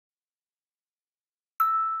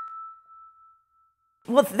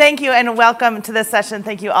Well, thank you and welcome to this session.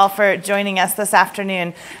 Thank you all for joining us this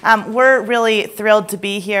afternoon. We're really thrilled to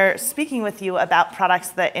be here speaking with you about products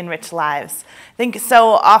that enrich lives. I think so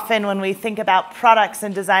often when we think about products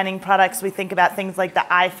and designing products, we think about things like the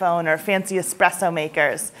iPhone or fancy espresso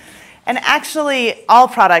makers. And actually, all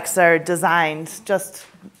products are designed, just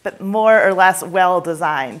more or less well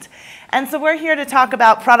designed. And so we're here to talk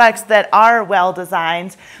about products that are well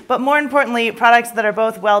designed, but more importantly, products that are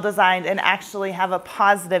both well designed and actually have a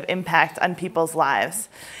positive impact on people's lives.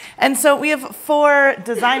 And so we have 4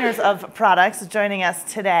 designers of products joining us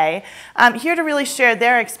today, here to really share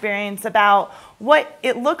their experience about what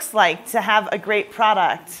it looks like to have a great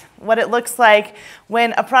product, what it looks like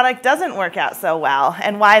when a product doesn't work out so well,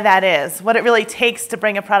 and why that is, what it really takes to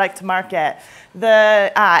bring a product to market,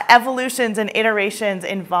 the evolutions and iterations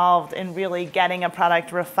involved in really getting a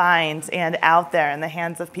product refined and out there in the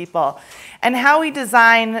hands of people, and how we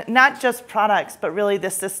design not just products, but really the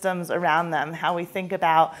systems around them, how we think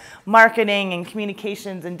about marketing and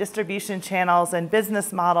communications and distribution channels and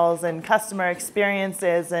business models and customer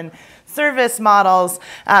experiences and service models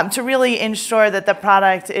to really ensure that the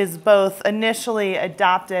product is both initially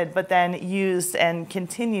adopted but then used and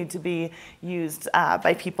continue to be used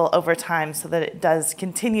by people over time so that it does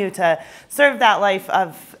continue to serve that life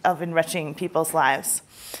of enriching people's lives.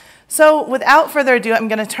 So without further ado, I'm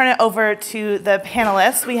going to turn it over to the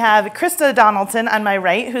panelists. We have Krista Donaldson on my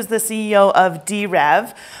right, who's the CEO of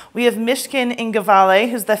DREV. We have Myshkin Ingawale,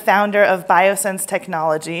 who's the founder of Biosense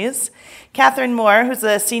Technologies. Mohr, who's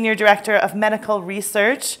the Senior Director of Medical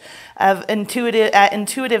Research at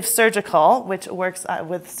Intuitive Surgical, which works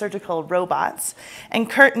with surgical robots. And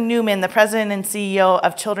Newman, the President and CEO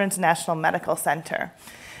of Children's National Medical Center.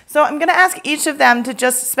 So I'm going to ask each of them to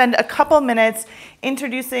just spend a couple minutes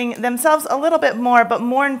introducing themselves a little bit more, but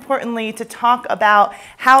more importantly, to talk about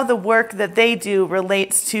how the work that they do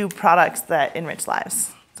relates to products that enrich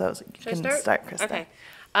lives. So you can start, Krista. Okay.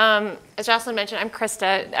 As Jocelyn mentioned, I'm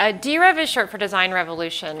Krista. DREV is short for Design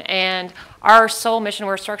Revolution, and our sole mission,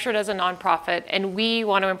 we're structured as a nonprofit, and we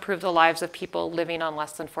want to improve the lives of people living on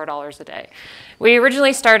less than $4 a day. We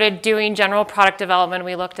originally started doing general product development.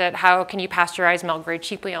 We looked at how can you pasteurize milk very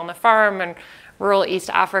cheaply on the farm and rural East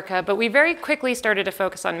Africa, but we very quickly started to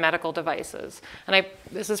focus on medical devices. And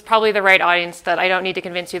this is probably the right audience that I don't need to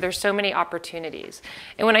convince you. There's so many opportunities.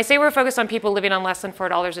 And when I say we're focused on people living on less than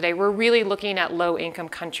 $4 a day, we're really looking at low-income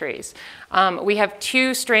countries. We have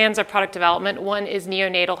 2 strands of product development. One is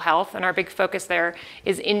neonatal health, and our big focus there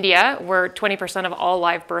is India, where 20% of all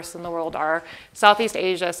live births in the world are, Southeast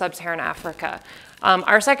Asia, Sub-Saharan Africa.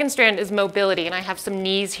 Our second strand is mobility, and I have some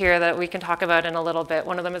knees here that we can talk about in a little bit.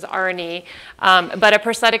 One of them is our knee, but a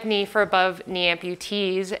prosthetic knee for above-knee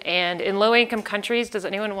amputees. And in low-income countries, does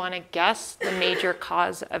anyone want to guess the major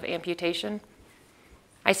cause of amputation?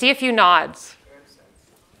 I see a few nods.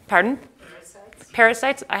 Pardon? Parasites.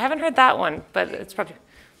 Parasites? I haven't heard that one, but it's probably,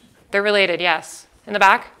 they're related, yes. In the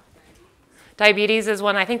back? Diabetes is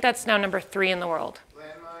one. I think that's now number 3 in the world.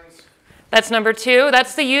 That's number 2.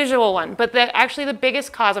 That's the usual one. But actually the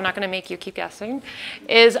biggest cause, I'm not going to make you keep guessing,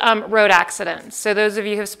 is road accidents. So those of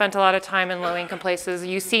you who have spent a lot of time in low-income places,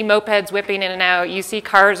 you see mopeds whipping in and out. You see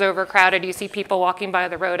cars overcrowded. You see people walking by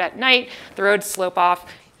the road at night. The roads slope off.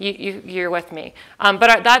 You're with me.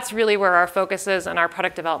 But that's really where our focus is, and our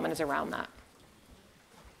product development is around that.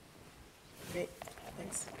 Great.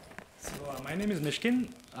 Thanks. So my name is Myshkin.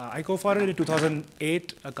 I co-founded in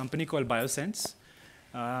 2008 a company called Biosense.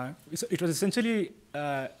 It was essentially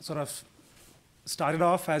sort of started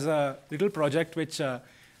off as a little project which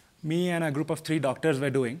me and a group of 3 doctors were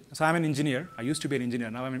doing. So I'm an engineer. I used to be an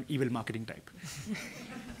engineer. Now I'm an evil marketing type.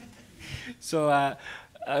 So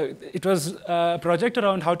it was a project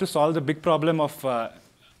around how to solve the big problem of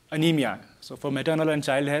anemia. So for maternal and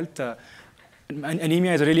child health,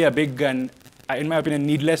 anemia is really a big and, in my opinion,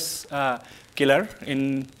 needless killer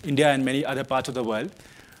in India and many other parts of the world.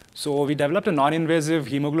 So we developed a non-invasive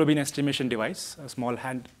hemoglobin estimation device, a small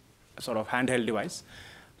handheld device.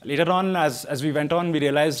 Later on, as we went on, we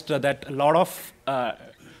realized that a lot of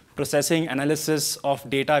processing, analysis of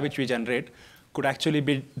data which we generate could actually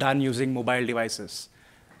be done using mobile devices.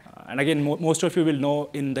 And again, most of you will know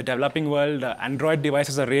in the developing world, Android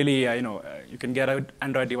devices are really, you can get an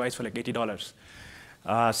Android device for like $80.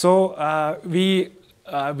 We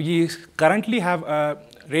currently have a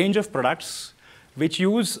range of products which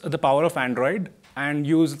use the power of Android and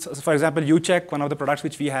use, for example, UCheck, one of the products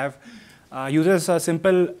which we have, uses a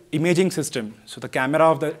simple imaging system. So the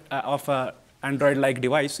camera of an Android-like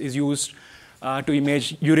device is used to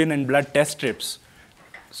image urine and blood test strips.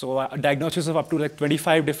 So a diagnosis of up to like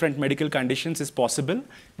 25 different medical conditions is possible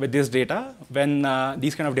with this data when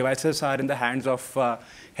these kind of devices are in the hands of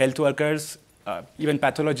health workers, even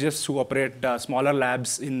pathologists who operate smaller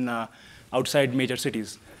labs in outside major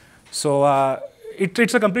cities. So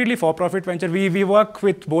it's a completely for-profit venture. We work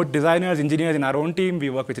with both designers, engineers in our own team. We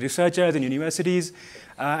work with researchers in universities.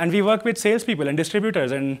 And we work with salespeople and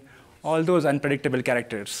distributors and all those unpredictable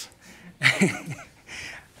characters.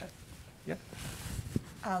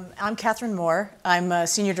 I'm Catherine Mohr. I'm a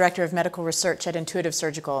Senior Director of Medical Research at Intuitive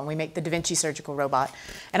Surgical, and we make the Da Vinci surgical robot.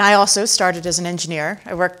 And I also started as an engineer.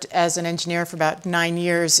 I worked as an engineer for about 9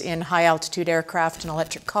 years in high-altitude aircraft and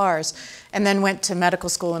electric cars, and then went to medical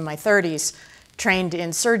school in my 30s, trained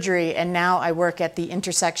in surgery, and now I work at the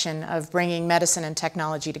intersection of bringing medicine and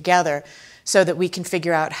technology together so that we can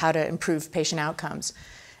figure out how to improve patient outcomes.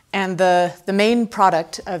 And the main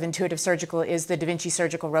product of Intuitive Surgical is the Da Vinci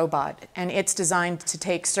surgical robot. And it's designed to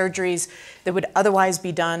take surgeries that would otherwise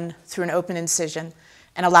be done through an open incision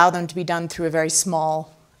and allow them to be done through a very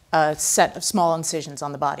small set of small incisions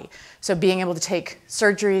on the body. So being able to take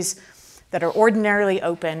surgeries that are ordinarily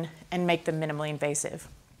open and make them minimally invasive.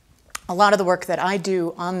 A lot of the work that I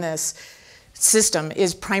do on this system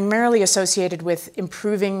is primarily associated with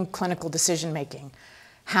improving clinical decision making.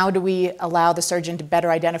 How do we allow the surgeon to better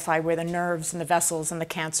identify where the nerves and the vessels and the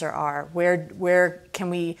cancer are? Where can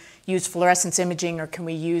we use fluorescence imaging, or can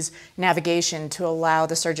we use navigation to allow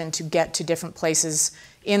the surgeon to get to different places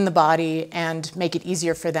in the body and make it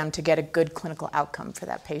easier for them to get a good clinical outcome for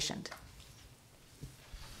that patient?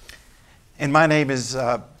 And my name is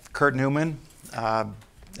Kurt Newman.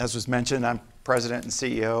 As was mentioned, I'm President and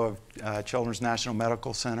CEO of Children's National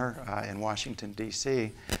Medical Center in Washington,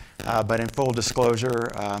 D.C. But in full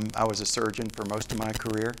disclosure, I was a surgeon for most of my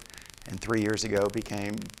career, and 3 years ago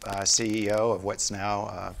became CEO of what's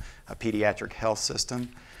now a pediatric health system.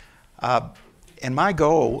 And my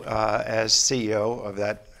goal as CEO of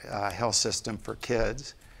that health system for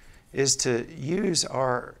kids is to use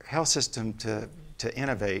our health system to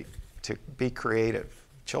innovate, to be creative.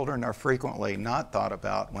 Children are frequently not thought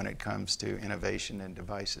about when it comes to innovation and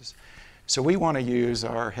devices. So we want to use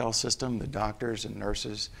our health system, the doctors and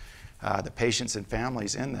nurses, the patients and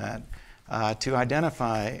families in that, to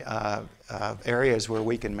identify areas where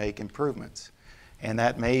we can make improvements. And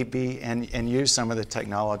that may be, and use some of the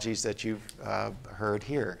technologies that you've heard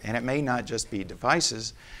here. And it may not just be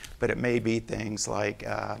devices, but it may be things like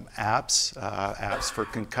apps for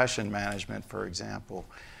concussion management, for example.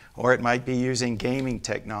 Or it might be using gaming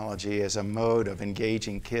technology as a mode of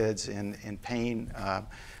engaging kids in pain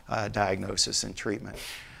diagnosis and treatment.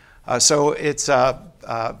 So it's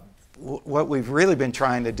what we've really been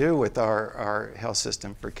trying to do with our health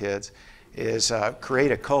system for kids is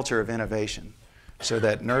create a culture of innovation so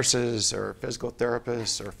that nurses or physical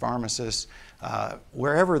therapists or pharmacists,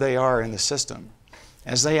 wherever they are in the system,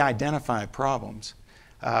 as they identify problems,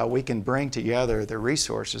 we can bring together the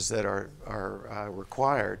resources that are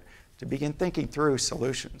required to begin thinking through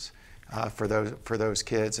solutions for those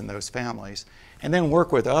kids and those families, and then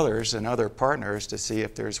work with others and other partners to see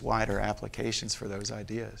if there's wider applications for those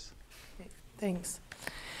ideas. Thanks.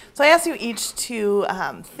 So I asked you each to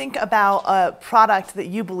think about a product that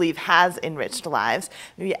you believe has enriched lives,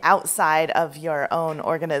 maybe outside of your own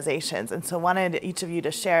organizations. And so wanted each of you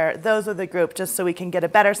to share those with the group just so we can get a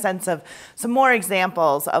better sense of some more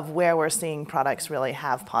examples of where we're seeing products really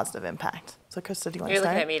have positive impact. So Krista, do you want to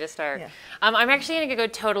start? You're looking at me to start. Yeah. I'm actually going to go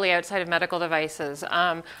totally outside of medical devices.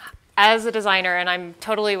 As a designer, and I'm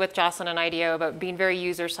totally with Jocelyn and IDEO about being very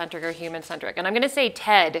user-centric or human-centric. And I'm going to say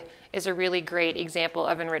TED is a really great example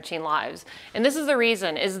of enriching lives. And this is the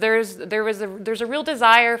reason, is there's a real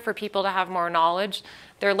desire for people to have more knowledge.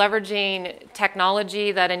 They're leveraging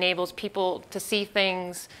technology that enables people to see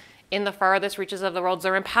things in the farthest reaches of the world.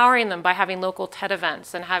 They're empowering them by having local TED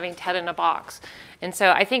events and having TED in a box. And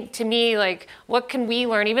so I think, to me, like, what can we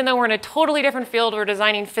learn, even though we're in a totally different field, we're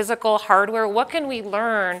designing physical hardware, what can we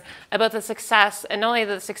learn about the success, and not only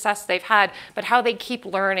the success they've had, but how they keep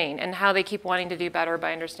learning and how they keep wanting to do better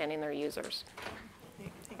by understanding their users?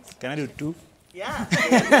 Can I do two? Yeah.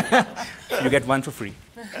 You get one for free.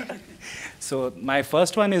 So my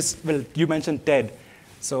first one is, well, you mentioned TED.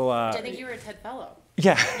 So I think you were a TED Fellow.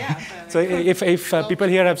 Yeah. Yeah. So if people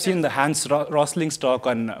here have seen the Hans Rosling's talk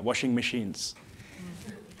on washing machines.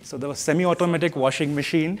 So the semi-automatic washing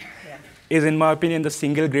machine is, in my opinion, the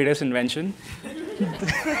single greatest invention. I don't know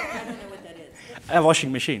what that is. A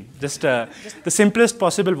washing machine. Just the simplest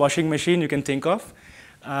possible washing machine you can think of,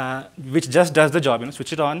 which just does the job. You know,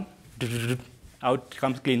 switch it on, out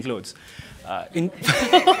comes clean clothes.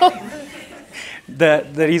 The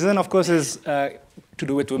reason, of course, is to to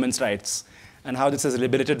do with women's rights and how this has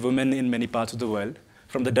liberated women in many parts of the world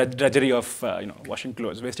from the drudgery of washing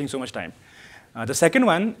clothes, wasting so much time. The second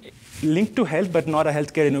one, linked to health but not a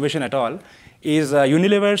healthcare innovation at all, is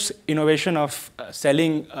Unilever's innovation of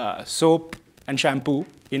selling soap and shampoo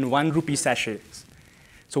in 1 rupee sachets.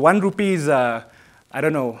 So 1 rupee is,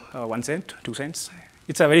 1 cent, 2 cents.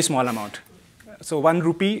 It's a very small amount. So 1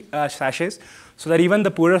 rupee sachets, so that even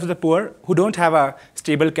the poorest of the poor who don't have a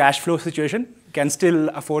stable cash flow situation can still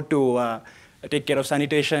afford to take care of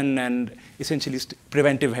sanitation and essentially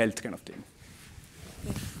preventive health kind of thing.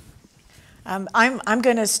 I'm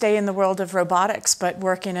going to stay in the world of robotics, but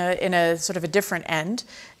work in a sort of a different end,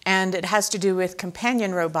 and it has to do with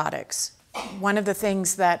companion robotics. One of the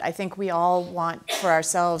things that I think we all want for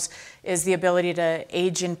ourselves is the ability to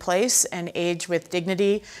age in place and age with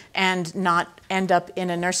dignity and not end up in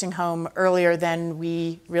a nursing home earlier than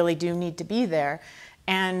we really do need to be there.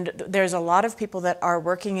 And there's a lot of people that are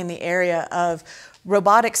working in the area of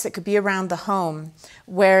robotics that could be around the home,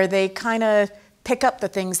 where they kind of pick up the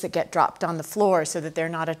things that get dropped on the floor so that they're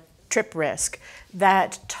not a trip risk,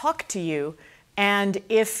 that talk to you. And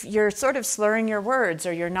if you're sort of slurring your words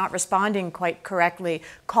or you're not responding quite correctly,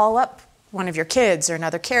 call up one of your kids or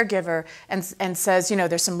another caregiver and says,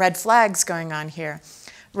 there's some red flags going on here.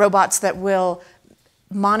 Robots that will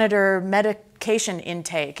monitor medication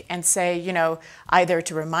intake and say, either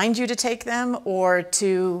to remind you to take them or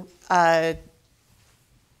to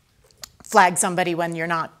flag somebody when you're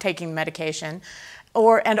not taking medication,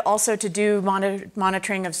 and also to do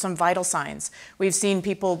monitoring of some vital signs. We've seen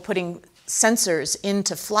people putting sensors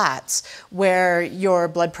into flats where your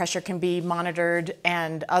blood pressure can be monitored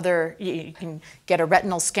and you can get a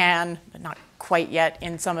retinal scan, but not quite yet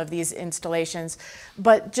in some of these installations,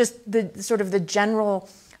 but just the sort of the general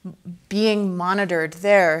being monitored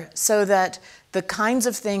there so that the kinds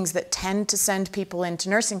of things that tend to send people into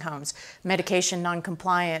nursing homes, medication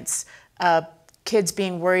noncompliance, kids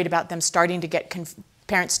being worried about them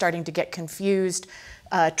parents starting to get confused,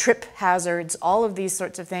 trip hazards, all of these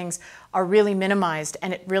sorts of things are really minimized,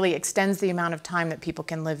 and it really extends the amount of time that people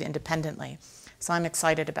can live independently. So I'm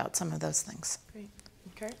excited about some of those things. Great.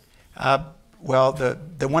 Okay. Well,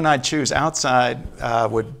 the one I'd choose outside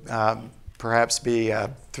would perhaps be,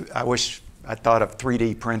 I wish I thought of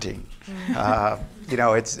 3D printing. We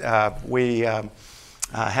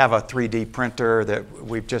have a 3D printer that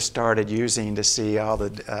we've just started using to see all the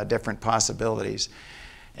different possibilities.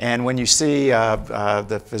 And when you see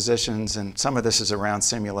the physicians, and some of this is around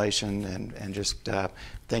simulation and just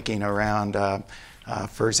thinking around,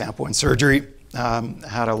 for example, in surgery,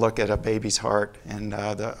 how to look at a baby's heart and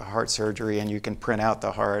the heart surgery, and you can print out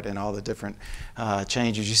the heart and all the different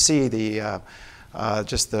changes. You see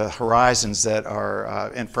just the horizons that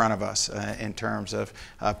are in front of us in terms of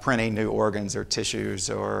printing new organs or tissues,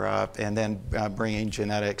 and then bringing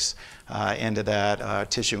genetics into that,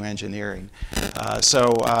 tissue engineering.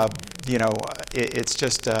 It's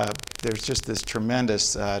just there's just this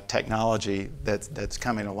tremendous technology that's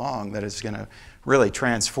coming along that is going to really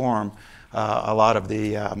transform a lot of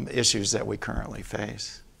the issues that we currently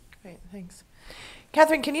face. Great, thanks.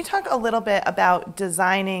 Catherine, can you talk a little bit about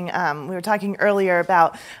designing? We were talking earlier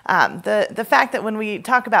about the fact that when we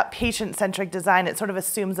talk about patient-centric design, it sort of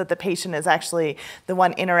assumes that the patient is actually the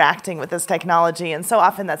one interacting with this technology, and so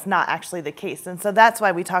often that's not actually the case. And so that's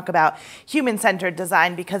why we talk about human-centered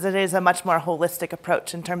design, because it is a much more holistic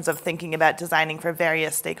approach in terms of thinking about designing for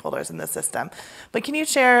various stakeholders in the system. But can you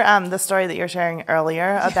share the story that you were sharing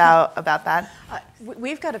earlier about that?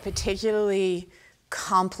 We've got a particularly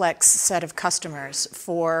complex set of customers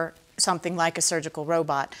for something like a surgical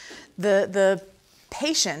robot. The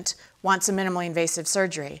patient wants a minimally invasive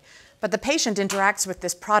surgery, but the patient interacts with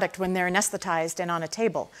this product when they're anesthetized and on a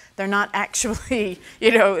table. They're not actually,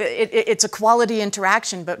 it's a quality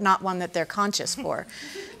interaction, but not one that they're conscious for.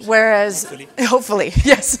 Whereas, hopefully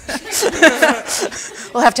yes.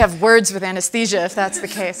 We'll have to have words with anesthesia if that's the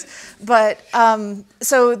case. But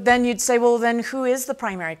so then you'd say, well, then who is the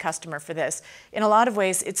primary customer for this? In a lot of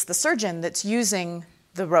ways, it's the surgeon that's using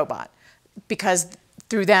the robot, because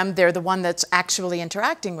through them, they're the one that's actually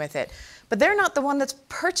interacting with it. But they're not the one that's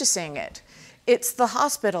purchasing it. It's the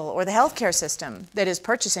hospital or the healthcare system that is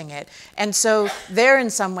purchasing it. And so they're in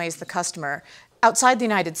some ways the customer. Outside the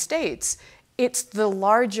United States, it's the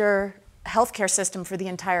larger healthcare system for the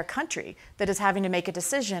entire country that is having to make a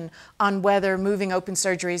decision on whether moving open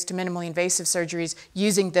surgeries to minimally invasive surgeries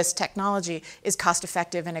using this technology is cost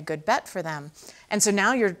effective and a good bet for them. And so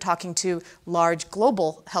now you're talking to large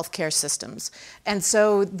global healthcare systems. And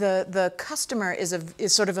so the customer is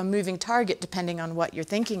sort of a moving target depending on what you're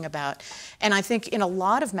thinking about. And I think in a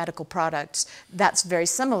lot of medical products, that's very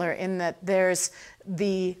similar in that there's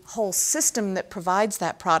the whole system that provides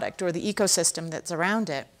that product or the ecosystem that's around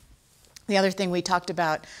it. The other thing we talked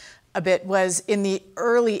about a bit was in the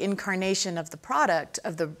early incarnation of the product,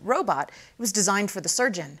 of the robot, it was designed for the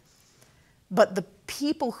surgeon. But the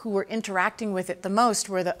people who were interacting with it the most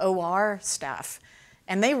were the OR staff.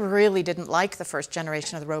 And they really didn't like the first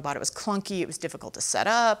generation of the robot. It was clunky, it was difficult to set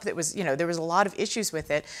up, it was, there was a lot of issues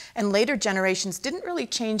with it. And later generations didn't really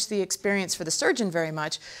change the experience for the surgeon very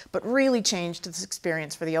much, but really changed the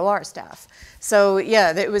experience for the OR staff. So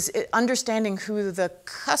yeah, it was understanding who the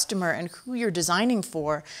customer and who you're designing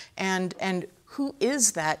for and who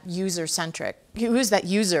is that user-centric, who is that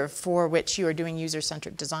user for which you are doing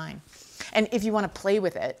user-centric design. And if you want to play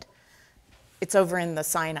with it, it's over in the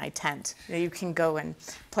cyanide tent. You can go and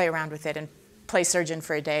play around with it and play surgeon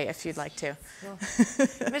for a day if you'd like to.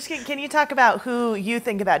 Myshkin, can you talk about who you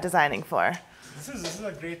think about designing for? This is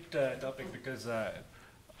a great topic because,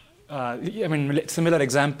 I mean, similar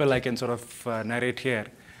example I can sort of narrate here.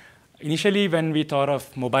 Initially, when we thought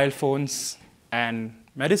of mobile phones and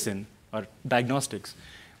medicine or diagnostics,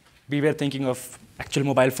 we were thinking of actual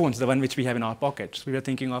mobile phones, the one which we have in our pockets. We were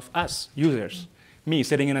thinking of us, users. Me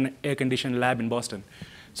sitting in an air-conditioned lab in Boston.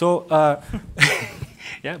 So,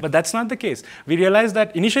 yeah, but that's not the case. We realized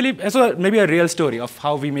that initially, so maybe a real story of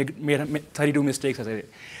how we made 32 mistakes as I did.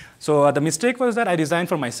 So the mistake was that I designed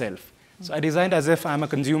for myself. So I designed as if I'm a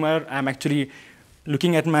consumer. I'm actually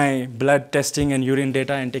looking at my blood testing and urine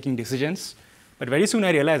data and taking decisions. But very soon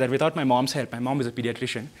I realized that without my mom's help, my mom is a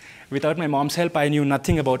pediatrician, without my mom's help, I knew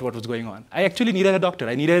nothing about what was going on. I actually needed a doctor.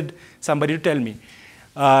 I needed somebody to tell me.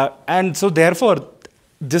 And so therefore,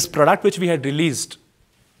 this product which we had released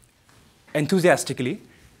enthusiastically,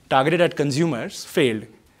 targeted at consumers, failed.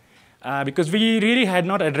 Because we really had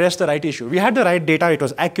not addressed the right issue. We had the right data, it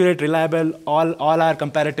was accurate, reliable, all our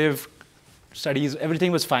comparative studies,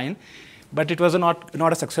 everything was fine, but it was not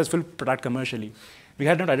a successful product commercially. We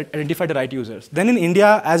had not identified the right users. Then in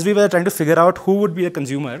India, as we were trying to figure out who would be a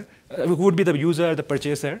consumer, who would be the user, the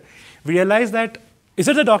purchaser, we realized that, is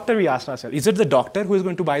it the doctor, we asked ourselves, is it the doctor who is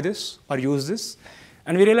going to buy this or use this?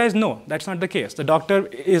 And we realized, no, that's not the case. The doctor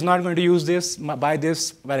is not going to use this, buy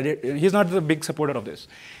this, validate. He's not the big supporter of this.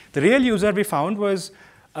 The real user we found was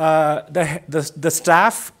the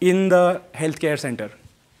staff in the healthcare center,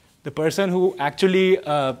 the person who actually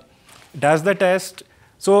does the test.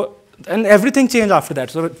 So, and everything changed after that.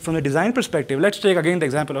 So from the design perspective, let's take again the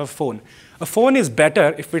example of a phone. A phone is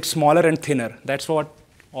better if it's smaller and thinner. That's what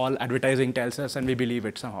all advertising tells us, and we believe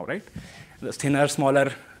it somehow, right? The thinner,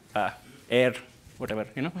 smaller, air, whatever,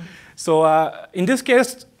 So in this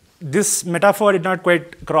case, this metaphor did not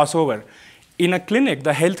quite cross over. In a clinic,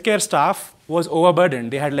 the healthcare staff was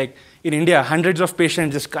overburdened. They had, like, in India, hundreds of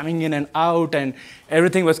patients just coming in and out, and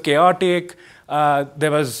everything was chaotic.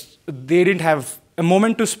 They didn't have a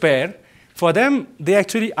moment to spare. For them, they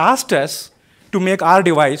actually asked us to make our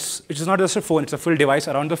device, which is not just a phone, it's a full device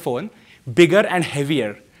around the phone, bigger and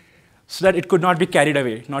heavier, so that it could not be carried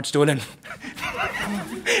away, not stolen.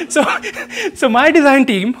 So my design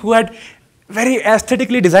team, who had very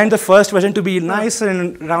aesthetically designed the first version to be nice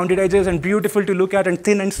and rounded edges and beautiful to look at and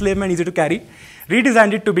thin and slim and easy to carry,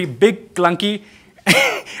 redesigned it to be big, clunky.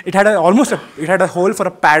 It had a hole for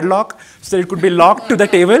a padlock so that it could be locked to the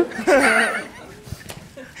table.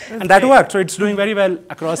 And that worked, so it's doing very well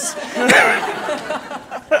across.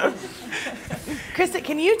 Krista,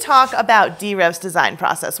 can you talk about DREV's design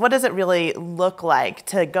process? What does it really look like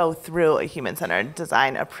to go through a human-centered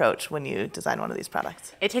design approach when you design one of these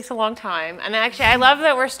products? It takes a long time. And actually, I love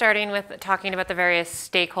that we're starting with talking about the various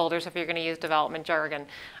stakeholders if you're going to use development jargon.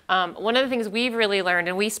 One of the things we've really learned,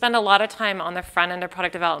 and we spend a lot of time on the front end of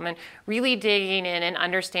product development, really digging in and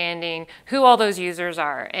understanding who all those users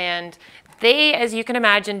are. And they, as you can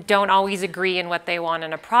imagine, don't always agree in what they want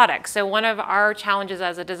in a product. So one of our challenges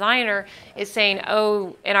as a designer is saying,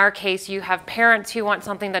 oh, in our case, you have parents who want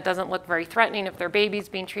something that doesn't look very threatening if their baby's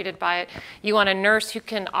being treated by it. You want a nurse who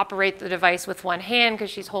can operate the device with one hand because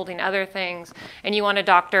she's holding other things. And you want a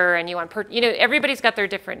doctor, and you want, everybody's got their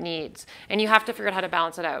different needs. And you have to figure out how to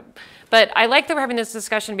balance it out. But I like that we're having this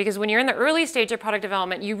discussion because when you're in the early stage of product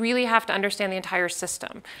development, you really have to understand the entire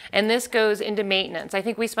system. And this goes into maintenance. I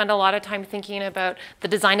think we spend a lot of time thinking about the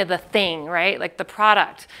design of the thing, right? Like the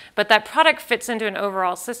product. But that product fits into an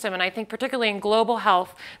overall system. And I think particularly in global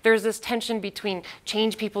health, there's this tension between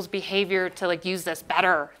change people's behavior to like use this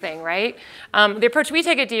better thing, right? The approach we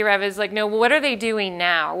take at DREV is like, no, what are they doing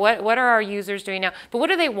now? What are our users doing now? But what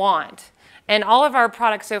do they want? And all of our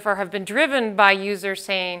products so far have been driven by users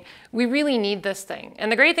saying, we really need this thing.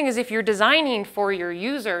 And the great thing is if you're designing for your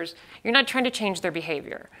users, you're not trying to change their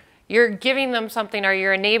behavior. You're giving them something, or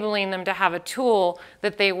you're enabling them to have a tool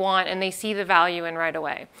that they want and they see the value in right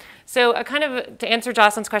away. So kind of to answer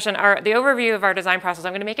Jocelyn's question, the overview of our design process,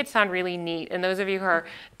 I'm going to make it sound really neat. And those of you who are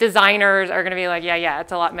designers are going to be like, yeah,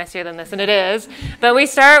 it's a lot messier than this, and it is. But we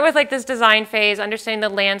start with like this design phase, understanding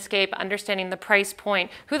the landscape, understanding the price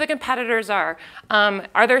point, who the competitors are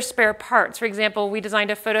there spare parts? For example, we designed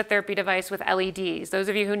a phototherapy device with LEDs. Those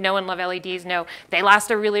of you who know and love LEDs know they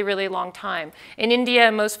last a really, really long time. In India,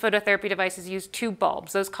 most phototherapy devices use tube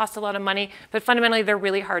bulbs. Those cost a lot of money, but fundamentally they're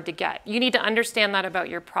really hard to get. You need to understand that about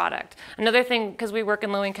your product. Another thing, because we work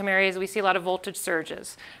in low-income areas, we see a lot of voltage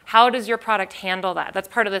surges. How does your product handle that? That's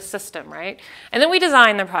part of the system, right? And then we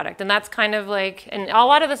design the product, and that's kind of like, and a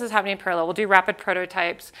lot of this is happening in parallel. We'll do rapid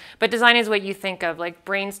prototypes, but design is what you think of, like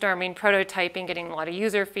brainstorming, prototyping, getting a lot of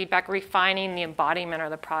user feedback, refining the embodiment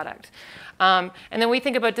of the product. And then we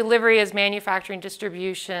think about delivery as manufacturing,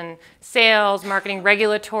 distribution, sales, marketing,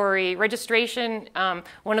 regulatory, registration.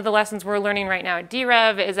 One of the lessons we're learning right now at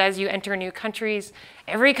DREV is as you enter new countries,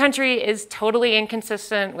 every country is totally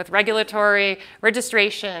inconsistent with regulatory,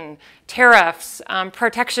 registration, tariffs,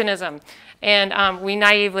 protectionism. And we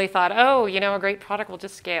naively thought, oh, a great product will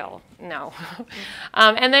just scale. No.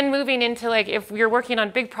 And then moving into like, if you're working on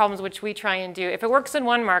big problems, which we try and do, if it works in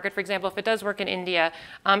one market, for example, if it does work in India,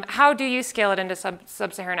 how do you scale it into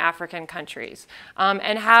sub-Saharan African countries?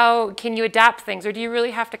 And how can you adapt things? Or do you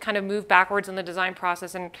really have to kind of move backwards in the design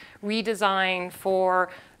process and redesign for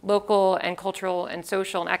local and cultural and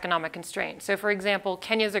social and economic constraints? So for example,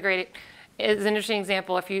 Kenya's is an interesting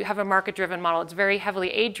example. If you have a market-driven model, it's very heavily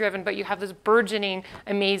aid-driven, but you have this burgeoning,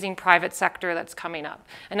 amazing private sector that's coming up.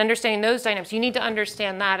 And understanding those dynamics, you need to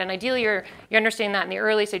understand that, and ideally you're understanding that in the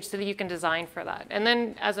early stage so that you can design for that. And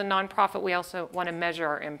then as a nonprofit, we also want to measure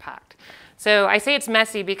our impact. So I say it's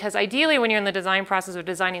messy because ideally when you're in the design process of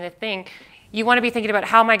designing the thing, you want to be thinking about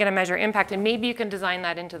how am I going to measure impact, and maybe you can design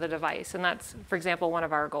that into the device. And that's, for example, one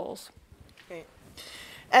of our goals.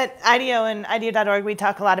 At IDEO and IDEO.org, we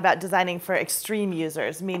talk a lot about designing for extreme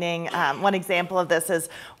users, meaning one example of this is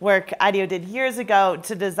work IDEO did years ago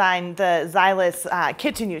to design the Xylus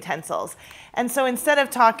kitchen utensils. And so instead of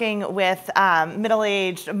talking with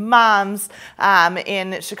middle-aged moms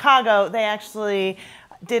in Chicago, they actually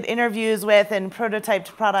did interviews with and prototyped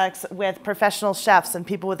products with professional chefs and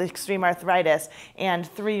people with extreme arthritis and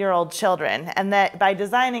 3-year-old children. And that by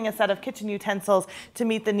designing a set of kitchen utensils to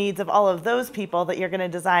meet the needs of all of those people, that you're going to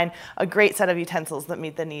design a great set of utensils that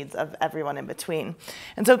meet the needs of everyone in between.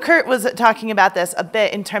 And so Kurt was talking about this a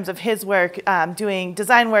bit in terms of his work, doing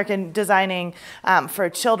design work and designing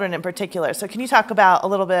for children in particular. So can you talk about a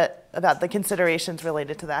little bit about the considerations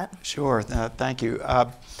related to that? Sure, thank you.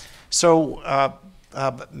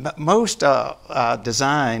 Most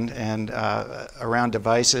design and around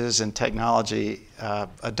devices and technology,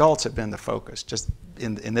 adults have been the focus, just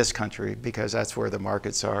in this country, because that's where the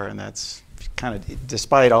markets are, and that's kind of,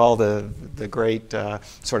 despite all the great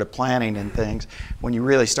sort of planning and things, when you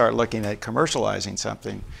really start looking at commercializing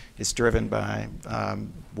something, it's driven by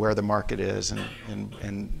where the market is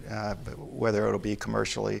and whether it'll be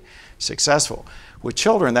commercially successful. With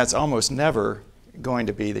children, that's almost never going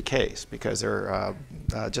to be the case because they're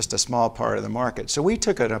just a small part of the market. So we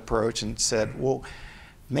took an approach and said, well,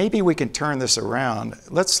 maybe we can turn this around.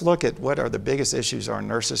 Let's look at what are the biggest issues our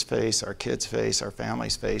nurses face, our kids face, our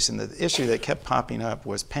families face. And the issue that kept popping up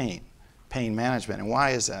was pain management. And why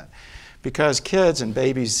is that? Because kids and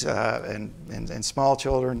babies and small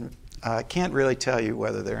children can't really tell you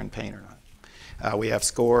whether they're in pain or not. We have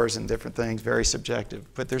scores and different things, very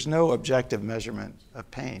subjective, but there's no objective measurement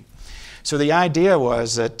of pain. So the idea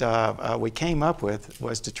was that we came up with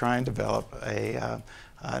was to try and develop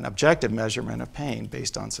an objective measurement of pain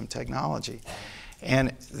based on some technology.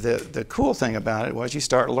 And the cool thing about it was you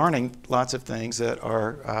start learning lots of things that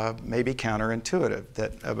are maybe counterintuitive,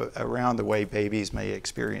 that around the way babies may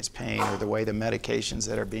experience pain or the way the medications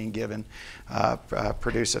that are being given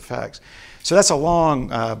produce effects. So that's a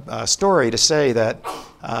long story to say that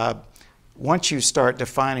once you start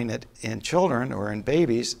defining it in children or in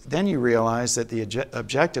babies, then you realize that the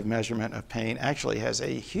objective measurement of pain actually has a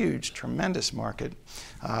huge, tremendous market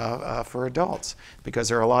for adults, because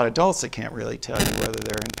there are a lot of adults that can't really tell you whether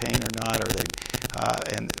they're in pain or not, or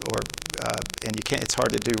and you can't, it's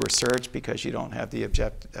hard to do research because you don't have the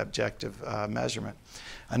objective measurement.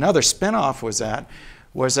 Another spin-off was that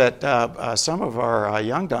some of our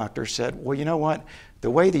young doctors said, well, you know what? The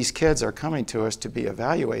way these kids are coming to us to be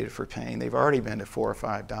evaluated for pain, they've already been to 4 or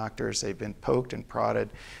 5 doctors, they've been poked and prodded,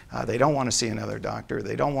 they don't want to see another doctor,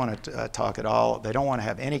 they don't want to talk at all, they don't want to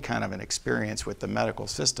have any kind of an experience with the medical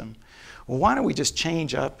system. Well, why don't we just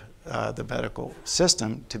change up the medical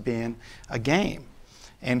system to being a game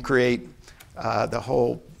and create the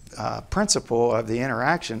whole principle of the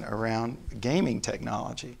interaction around gaming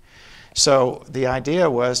technology? So the idea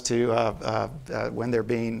was to, when they're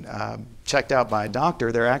being checked out by a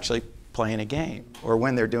doctor, they're actually playing a game. Or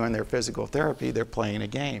when they're doing their physical therapy, they're playing a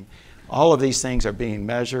game. All of these things are being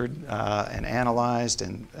measured and analyzed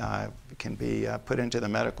and can be put into the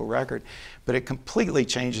medical record. But it completely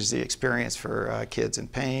changes the experience for kids in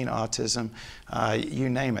pain, autism, you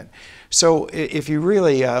name it. So if you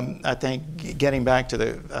really, I think getting back to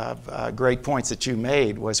the great points that you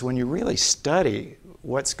made was when you really study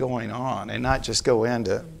what's going on and not just go in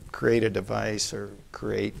to create a device or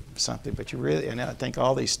create something, but you really, and I think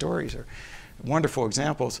all these stories are wonderful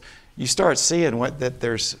examples, you start seeing that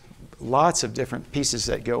there's lots of different pieces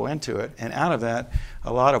that go into it, and out of that,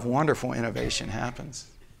 a lot of wonderful innovation happens.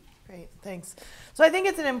 Great, thanks. So I think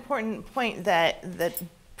it's an important point that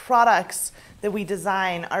products that we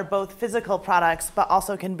design are both physical products, but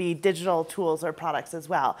also can be digital tools or products as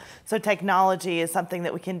well. So technology is something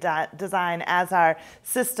that we can design as our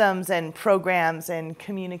systems and programs and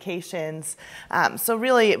communications. So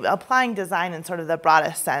really applying design in sort of the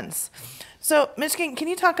broadest sense. So Myshkin, can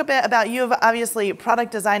you talk a bit about, you have obviously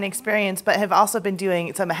product design experience, but have also been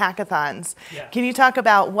doing some hackathons. Yeah. Can you talk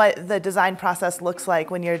about what the design process looks like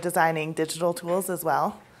when you're designing digital tools as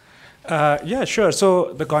well? Yeah, sure.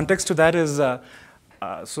 So the context to that is,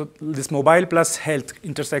 so this mobile plus health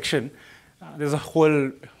intersection, there's a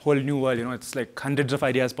whole new world, you know, it's like hundreds of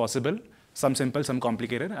ideas possible, some simple, some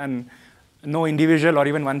complicated, and no individual or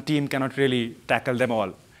even one team cannot really tackle them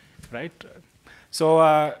all, right?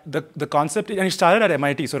 So the concept, and it started at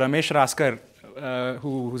MIT, so Ramesh Raskar,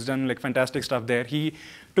 who's done like fantastic stuff there, he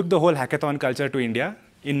took the whole hackathon culture to India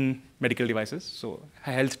in medical devices, so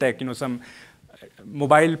health tech, you know, some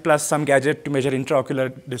mobile plus some gadget to measure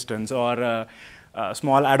intraocular distance, or a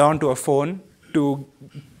small add-on to a phone to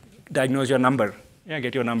diagnose your number,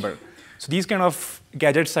 get your number. So these kind of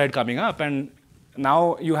gadgets started coming up, and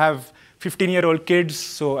now you have 15-year-old kids.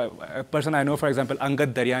 So a person I know, for example,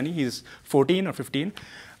 Angad Daryani, he's 14 or 15.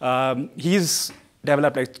 He's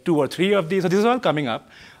developed like 2 or 3 of these. So this is all coming up.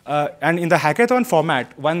 And in the hackathon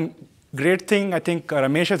format, one great thing I think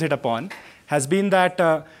Ramesh has hit upon has been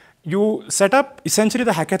that you set up essentially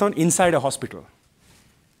the hackathon inside a hospital.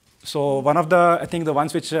 So one of the, I think the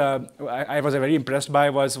ones which I was very impressed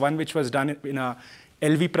by was one which was done in a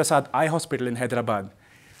LV Prasad Eye Hospital in Hyderabad,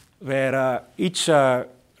 where each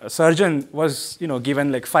surgeon was, you know,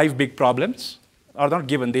 given like 5 big problems, or not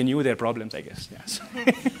given, they knew their problems, I guess. Yes.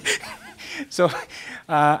 So,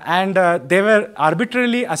 they were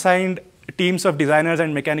arbitrarily assigned teams of designers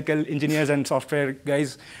and mechanical engineers and software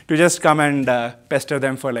guys to just come and pester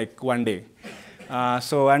them for like 1 day.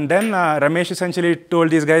 And then Ramesh essentially told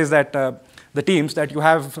these guys that, the teams, that you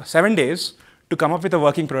have 7 days to come up with a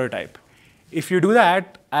working prototype. If you do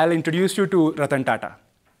that, I'll introduce you to Ratan Tata.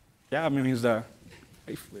 Yeah, I mean, he's the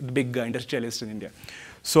big industrialist in India.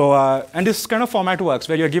 So, and this kind of format works,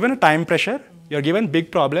 where you're given a time pressure, you're given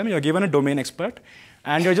big problem, you're given a domain expert,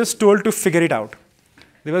 and you're just told to figure it out.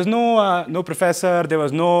 There was no professor, there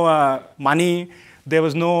was no money, there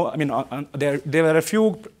was no, I mean, there were a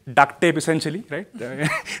few duct tape essentially, right?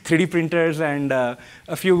 3D printers and a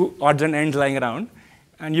few odds and ends lying around.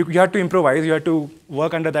 And you had to improvise, you had to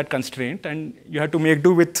work under that constraint, and you had to make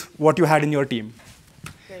do with what you had in your team.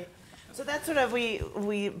 Great. So that's sort of,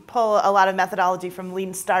 we pull a lot of methodology from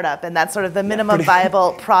lean startup, and that's sort of the minimum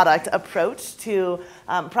viable product approach to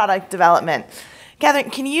product development.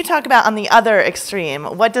 Catherine, can you talk about on the other extreme,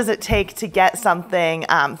 what does it take to get something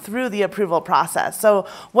through the approval process? So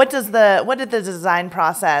what did the design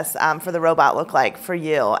process for the robot look like for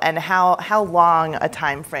you, and how long a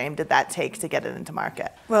time frame did that take to get it into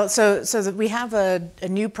market? Well, so we have a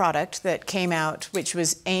new product that came out which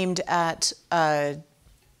was aimed at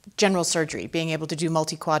general surgery, being able to do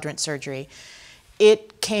multi-quadrant surgery.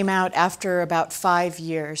 It came out after about 5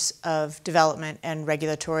 years of development and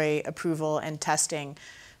regulatory approval and testing.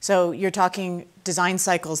 So you're talking design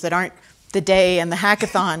cycles that aren't the day and the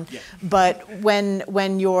hackathon, but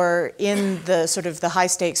when you're in the sort of the high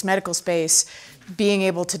stakes medical space, being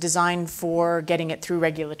able to design for getting it through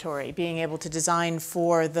regulatory, being able to design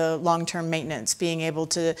for the long-term maintenance, being able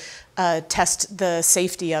to test the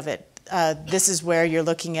safety of it. This is where you're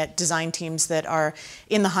looking at design teams that are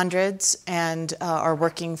in the hundreds and are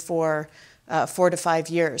working for 4 to 5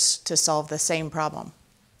 years to solve the same problem.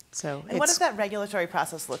 So and what does that regulatory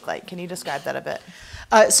process look like? Can you describe that a bit?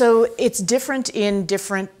 So it's different in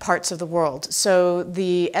different parts of the world. So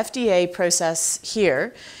the FDA process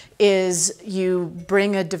here is you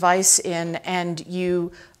bring a device in and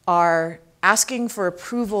you are asking for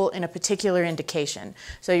approval in a particular indication.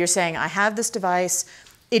 So you're saying, I have this device,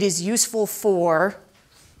 it is useful for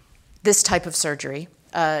this type of surgery.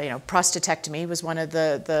 Prostatectomy was one of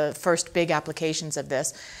the first big applications of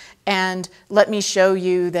this. And let me show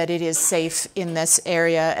you that it is safe in this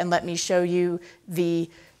area, and let me show you the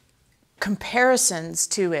comparisons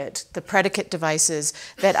to it, the predicate devices,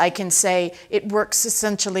 that I can say it works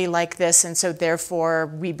essentially like this, and so therefore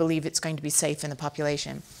we believe it's going to be safe in the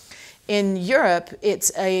population. In Europe,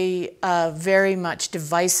 it's a very much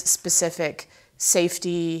device-specific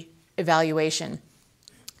safety evaluation.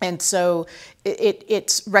 And so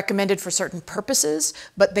it's recommended for certain purposes,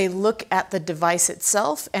 but they look at the device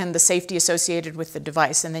itself and the safety associated with the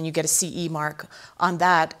device, and then you get a CE mark on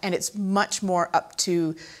that, and it's much more up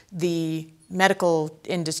to the medical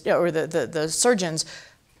industry or the surgeons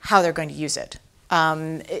how they're going to use it.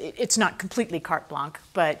 It's not completely carte blanche,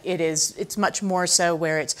 but it's much more so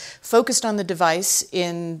where it's focused on the device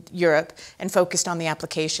in Europe and focused on the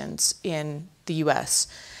applications in the US.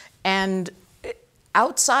 And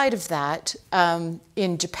outside of that,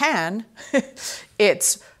 in Japan,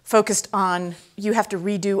 it's focused on you have to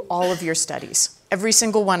redo all of your studies, every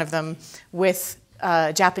single one of them with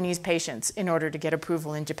Japanese patients in order to get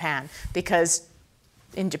approval in Japan, because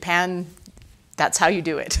in Japan, that's how you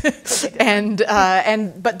do it.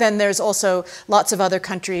 But then there's also lots of other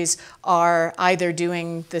countries are either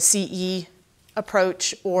doing the CE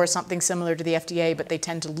approach or something similar to the FDA, but they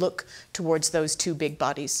tend to look towards those two big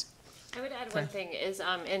bodies. I would add one thing is,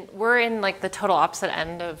 we're in like the total opposite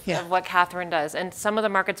end of what Catherine does, and some of the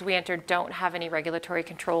markets we enter don't have any regulatory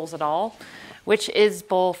controls at all, which is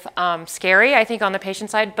both scary, I think, on the patient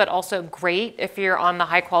side, but also great if you're on the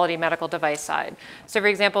high quality medical device side. So for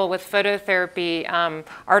example, with phototherapy,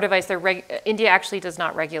 our device, India actually does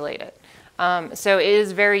not regulate it. So it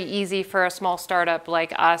is very easy for a small startup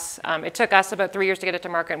like us. It took us about 3 years to get it to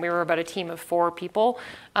market, and we were about a team of 4 people.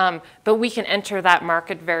 But we can enter that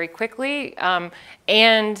market very quickly.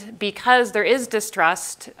 And because there is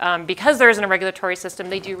distrust, because there isn't a regulatory system,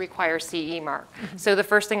 they do require CE mark. So the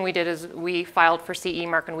first thing we did is we filed for CE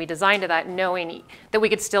mark, and we designed that knowing that we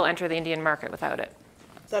could still enter the Indian market without it.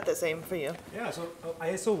 Is that the same for you? Yeah, so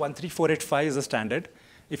ISO 13485 is a standard.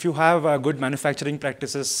 If you have good manufacturing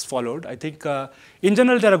practices followed, I think in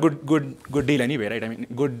general they're a good deal anyway, right? I mean,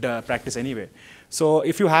 good practice anyway. So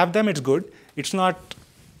if you have them, it's good. It's not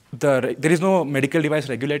there is no medical device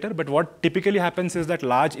regulator, but what typically happens is that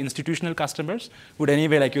large institutional customers would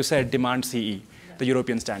anyway, like you said, demand CE, the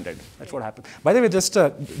European standard. That's what happens. By the way, just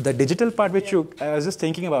the digital part, which I was just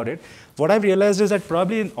thinking about it. What I've realized is that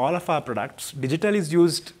probably in all of our products, digital is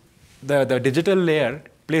used. The digital layer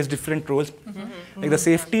plays different roles. Like the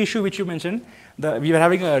safety issue which you mentioned, we were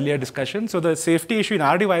having an earlier discussion. So the safety issue in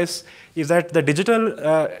our device is that the digital,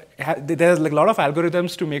 there's like a lot of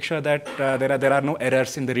algorithms to make sure that there are no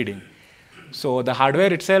errors in the reading. So the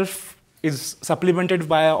hardware itself is supplemented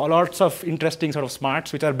by lots of interesting sort of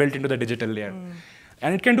smarts which are built into the digital layer.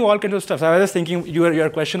 And it can do all kinds of stuff. So I was just thinking, your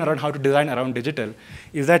question around how to design around digital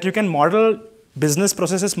is that you can model business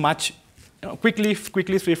processes much quickly,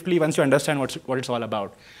 swiftly, once you understand what it's all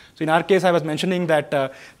about. So in our case, I was mentioning that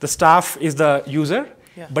the staff is the user,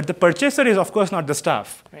 but the purchaser is, of course, not the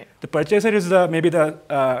staff. Right. The purchaser is maybe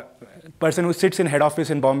the person who sits in head office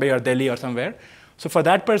in Bombay or Delhi or somewhere. So for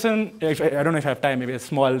that person, I don't know if I have time, maybe a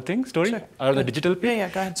small story, sure. Or the digital piece. Yeah,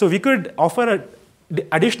 go ahead. So we could offer an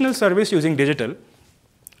additional service using digital.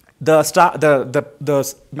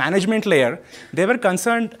 The management layer, they were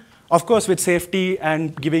concerned, of course, with safety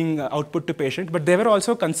and giving output to patient, but they were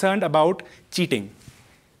also concerned about cheating,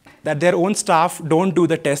 that their own staff don't do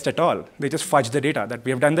the test at all. They just fudge the data, that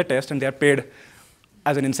we have done the test and they're paid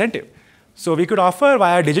as an incentive. So we could offer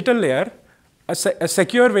via digital layer a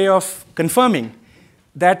secure way of confirming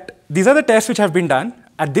that these are the tests which have been done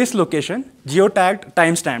at this location, geotagged,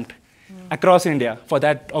 time-stamped across India for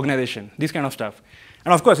that organization, this kind of stuff.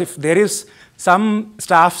 And of course, if there is some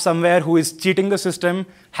staff somewhere who is cheating the system,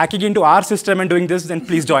 hacking into our system and doing this, then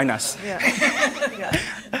please join us.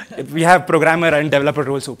 we have programmer and developer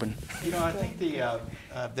roles open. You know, I think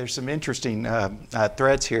there's some interesting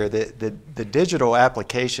threads here. The digital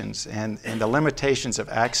applications and the limitations of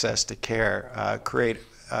access to care create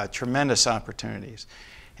tremendous opportunities.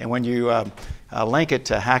 And when you link it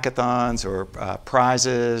to hackathons or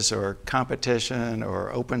prizes or competition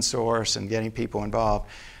or open source and getting people involved,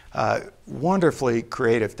 wonderfully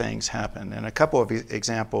creative things happen. And a couple of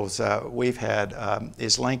examples we've had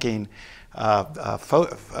is linking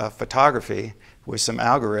photography with some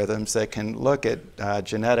algorithms that can look at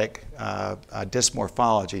genetic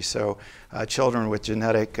dysmorphology. So children with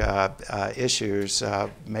genetic issues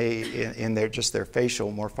may, in their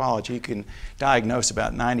facial morphology, you can diagnose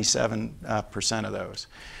about 97% of those.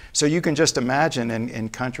 So you can just imagine in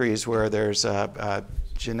countries where there's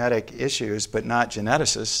genetic issues but not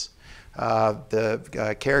geneticists,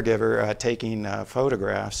 the caregiver taking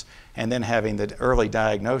photographs and then having the early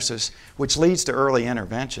diagnosis, which leads to early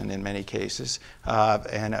intervention in many cases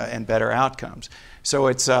and better outcomes. So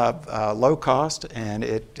it's low cost, and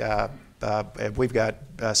we've got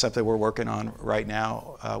something we're working on right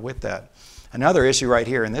now with that. Another issue right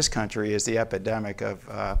here in this country is the epidemic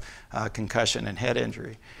of concussion and head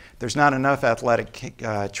injury. There's not enough athletic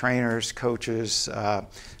trainers, coaches,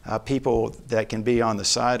 people that can be on the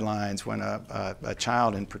sidelines when a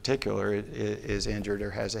child in particular is injured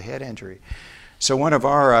or has a head injury. So one of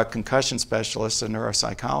our concussion specialists, a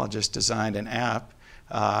neuropsychologist, designed an app,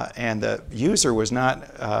 and the user was not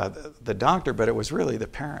the doctor, but it was really the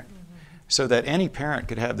parent. So that any parent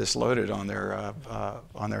could have this loaded on their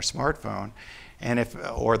smartphone, and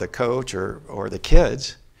or the coach or the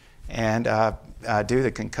kids, and do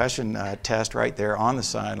the concussion test right there on the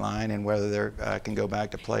sideline, and whether they can go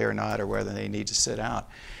back to play or not, or whether they need to sit out.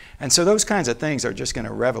 And so those kinds of things are just going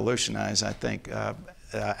to revolutionize, I think,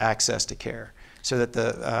 access to care. So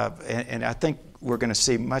that and I think we're going to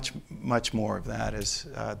see much more of that as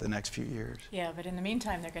the next few years. Yeah, but in the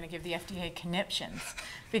meantime, they're going to give the FDA conniptions,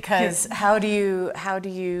 because what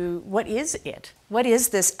is it? What is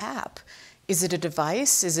this app? Is it a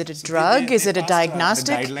device? Is it a drug? Is it a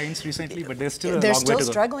diagnostic? The guidelines recently, but there's still a they're long way still to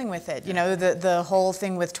go. struggling with it. You know, the whole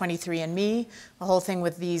thing with 23andMe, the whole thing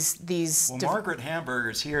with these. Well, Margaret Hamburger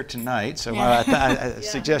is here tonight, so Yeah. I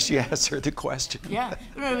suggest you ask her the question. Yeah,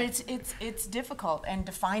 no, it's difficult, and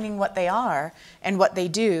defining what they are and what they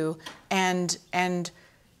do, and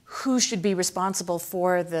who should be responsible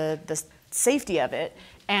for the safety of it.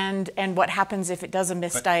 And what happens if it does a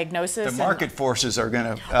misdiagnosis? The market forces are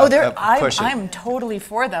going to push it. I'm totally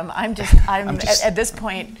for them. I'm at this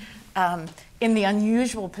point in the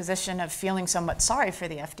unusual position of feeling somewhat sorry for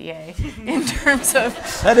the FDA in terms of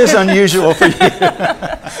that is unusual for you.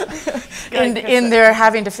 in their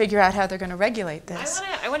having to figure out how they're going to regulate this.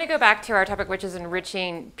 I want to go back to our topic, which is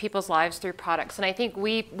enriching people's lives through products. And I think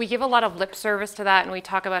we give a lot of lip service to that, and we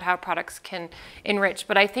talk about how products can enrich.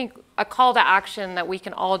 But I think a call to action that we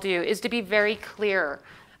can all do is to be very clear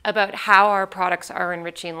about how our products are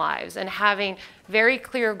enriching lives, and having very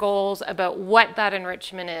clear goals about what that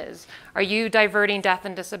enrichment is. Are you diverting death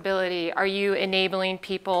and disability? Are you enabling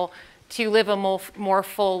people to live a more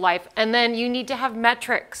full life? And then you need to have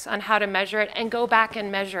metrics on how to measure it, and go back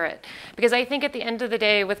and measure it. Because I think at the end of the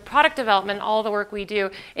day, with product development, all the work we do,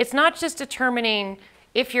 it's not just determining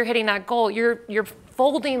if you're hitting that goal, you're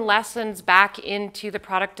folding lessons back into the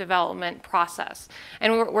product development process.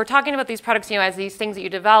 And we're talking about these products, as these things that you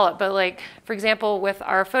develop, but like, for example, with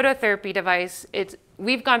our phototherapy device,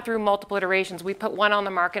 we've gone through multiple iterations. We put one on the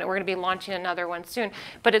market, and we're going to be launching another one soon.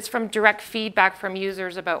 But it's from direct feedback from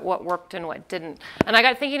users about what worked and what didn't. And I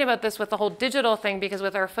got thinking about this with the whole digital thing, because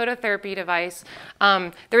with our phototherapy device,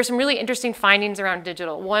 there were some really interesting findings around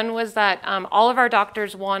digital. One was that all of our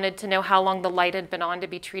doctors wanted to know how long the light had been on to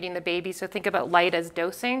be treating the baby. So think about light as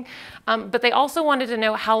dosing. But they also wanted to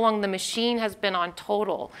know how long the machine has been on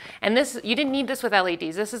total. And you didn't need this with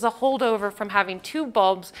LEDs. This is a holdover from having two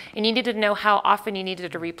bulbs, and you needed to know how often you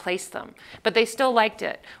needed to replace them. But they still liked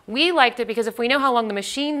it. We liked it because if we know how long the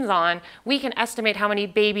machine's on, we can estimate how many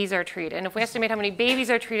babies are treated. And if we estimate how many babies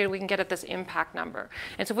are treated, we can get at this impact number.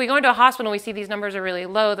 And so if we go into a hospital and we see these numbers are really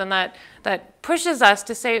low, then that pushes us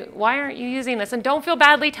to say, why aren't you using this? And don't feel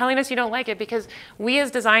badly telling us you don't like it, because we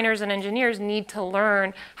as designers and engineers need to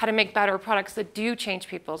learn how to make better products that do change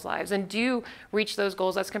people's lives and do reach those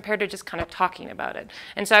goals, as compared to just kind of talking about it.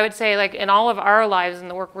 And so I would say, like, in all of our lives and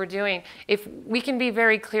the work we're doing, if we can be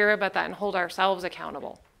very clear about that and hold ourselves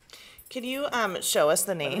accountable. Can you show us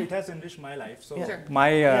the name? It has enriched my life. So Sure.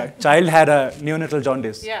 my child had a neonatal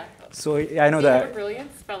jaundice. Yeah. So I know that.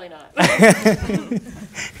 Brilliance? Probably not.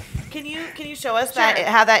 Can you show us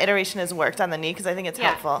how that iteration has worked on the knee? Because I think it's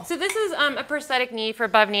helpful. So this is a prosthetic knee for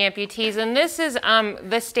above knee amputees, and this is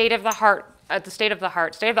the state of the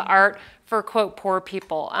art for, quote, poor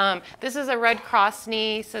people. This is a Red Cross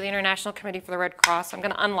knee, so the International Committee for the Red Cross. I'm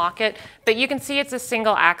going to unlock it, but you can see it's a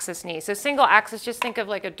single axis knee. So single axis, just think of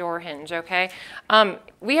like a door hinge, okay?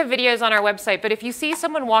 We have videos on our website, but if you see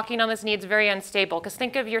someone walking on this knee, it's very unstable, because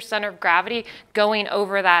think of your center of gravity going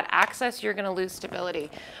over that axis, you're going to lose stability.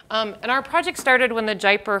 And our project started when the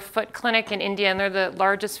Jaipur Foot Clinic in India, and they're the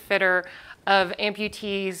largest fitter of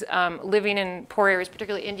amputees living in poor areas,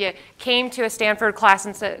 particularly India, came to a Stanford class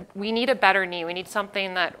and said, we need a better knee. We need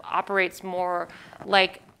something that operates more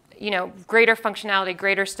like, greater functionality,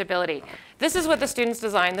 greater stability. This is what the students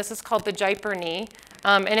designed. This is called the Jaipur knee,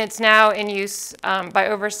 and it's now in use by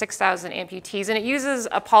over 6,000 amputees, and it uses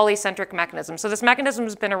a polycentric mechanism. So this mechanism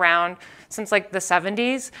has been around since like the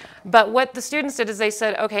 70s, but what the students did is they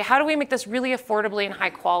said, okay, how do we make this really affordably and high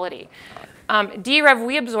quality? DREV,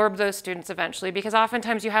 we absorb those students eventually, because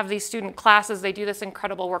oftentimes you have these student classes, they do this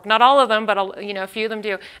incredible work. Not all of them, but a few of them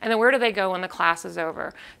do. And then where do they go when the class is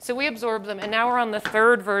over? So we absorb them, and now we're on the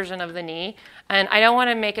third version of the knee. And I don't want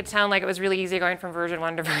to make it sound like it was really easy going from version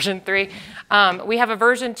 1 to version 3. We have a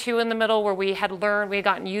version 2 in the middle where we had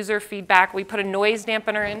gotten user feedback. We put a noise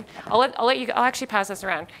dampener in. I'll actually pass this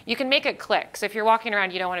around. You can make it click. So if you're walking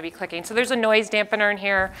around, you don't want to be clicking. So there's a noise dampener in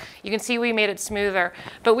here. You can see we made it smoother.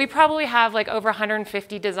 But we probably have like over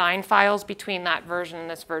 150 design files between that version and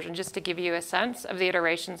this version, just to give you a sense of the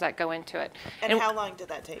iterations that go into it. And how long did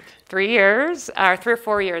that take? 3 years, or 3 or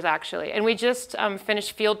 4 years actually. And we just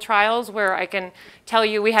finished field trials where I can tell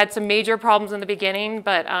you we had some major problems in the beginning,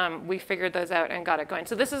 but we figured those out and got it going.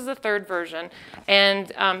 So this is the third version,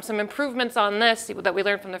 and some improvements on this that we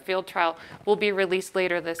learned from the field trial will be released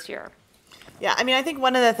later this year. Yeah, I mean, I think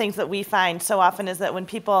one of the things that we find so often is that when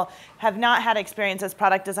people have not had experience as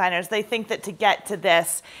product designers, they think that to get to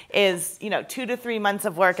this is, 2 to 3 months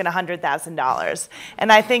of work and $100,000.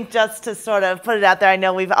 And I think just to sort of put it out there, I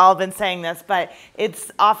know we've all been saying this, but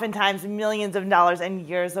it's oftentimes millions of dollars and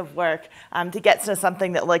years of work to get to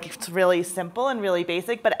something that looks really simple and really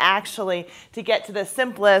basic, but actually to get to the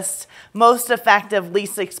simplest, most effective,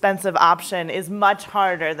 least expensive option is much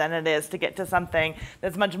harder than it is to get to something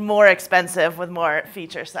that's much more expensive with more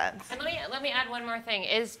feature sets. And let me add one more thing,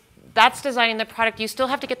 is that's designing the product. You still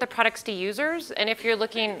have to get the products to users, and if you're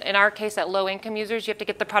looking, in our case, at low-income users, you have to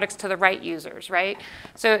get the products to the right users, right?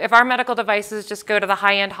 So if our medical devices just go to the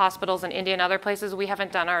high-end hospitals in India and other places, we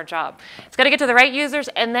haven't done our job. It's got to get to the right users,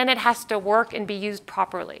 and then it has to work and be used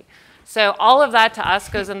properly. So all of that to us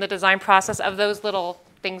goes in the design process of those little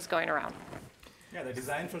things going around. Yeah, the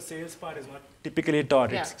design for sales part is not typically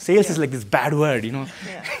taught. Yeah. Sales is like this bad word, Yeah.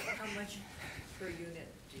 How much per unit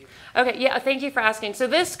do you? Okay, yeah, thank you for asking. So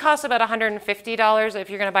this costs about $150 if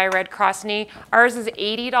you're going to buy a Red Cross knee. Ours is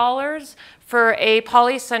 $80 for a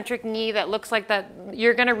polycentric knee that looks like that.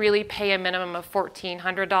 You're going to really pay a minimum of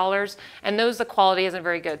 $1,400, and the quality isn't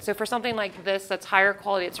very good. So for something like this that's higher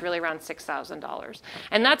quality, it's really around $6,000.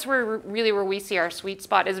 And that's where we see our sweet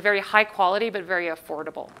spot is very high quality but very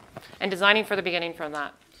affordable, and designing for the beginning from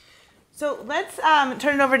that. So let's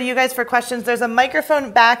turn it over to you guys for questions. There's a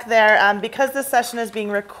microphone back there. Because this session is being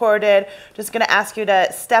recorded, just going to ask you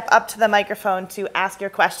to step up to the microphone to ask your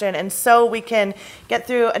question. And so we can get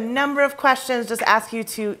through a number of questions, just ask you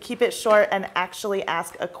to keep it short and actually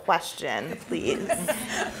ask a question, please.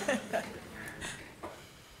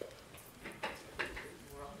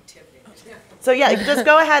 So yeah, just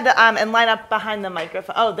go ahead and line up behind the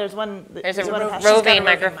microphone. Oh, there's one. There's a roving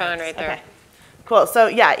microphone right there. Okay. Cool. So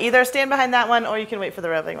yeah, either stand behind that one or you can wait for the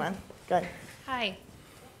roving one. Go ahead. Hi.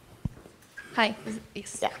 Hi.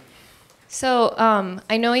 Yes. Yeah. So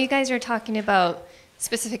I know you guys are talking about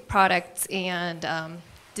specific products and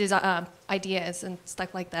ideas and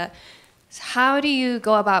stuff like that. So how do you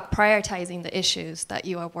go about prioritizing the issues that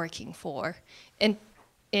you are working for in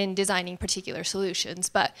designing particular solutions?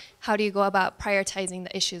 But how do you go about prioritizing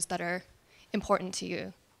the issues that are important to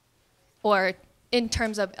you, or in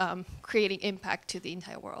terms of creating impact to the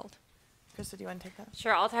entire world? Krista, do you want to take that?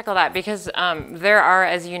 Sure, I'll tackle that because there are,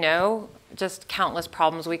 as you know, just countless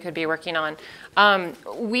problems we could be working on.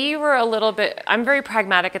 We were a little bit, I'm very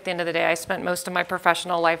pragmatic at the end of the day. I spent most of my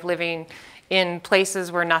professional life living in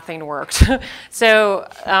places where nothing worked. So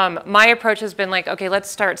my approach has been like, okay,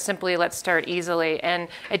 let's start simply, let's start easily. And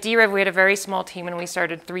at DREV, we had a very small team when we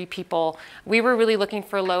started, 3 people. We were really looking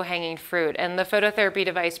for low-hanging fruit. And the phototherapy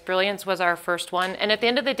device, Brilliance, was our first one. And at the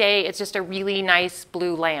end of the day, it's just a really nice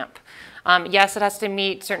blue lamp. Yes, it has to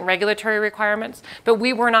meet certain regulatory requirements, but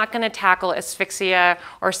we were not going to tackle asphyxia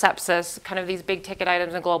or sepsis, kind of these big ticket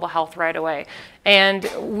items in global health right away. And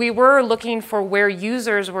we were looking for where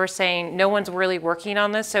users were saying, no one's really working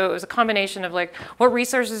on this. So it was a combination of like, what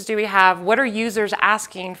resources do we have? What are users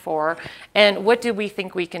asking for? And what do we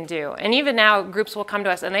think we can do? And even now, groups will come to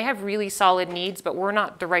us and they have really solid needs, but we're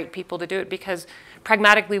not the right people to do it because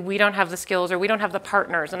pragmatically, we don't have the skills or we don't have the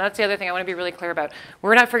partners. And that's the other thing I want to be really clear about.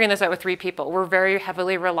 We're not figuring this out with 3 people. We're very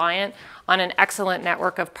heavily reliant on an excellent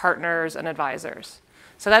network of partners and advisors.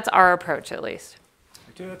 So that's our approach, at least.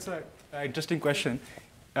 Actually, that's an interesting question.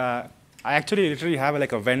 I actually literally have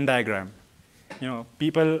like a Venn diagram. You know,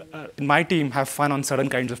 people in my team have fun on certain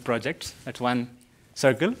kinds of projects. That's one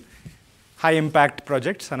circle. High impact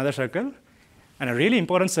projects, another circle. And a really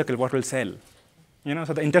important circle, what will sell. You know,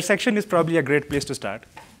 so the intersection is probably a great place to start,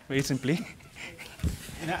 very simply.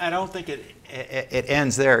 And I don't think it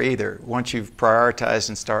ends there either. Once you've prioritized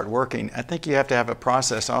and start working, I think you have to have a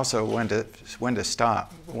process also when to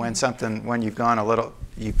stop. When you've gone a little,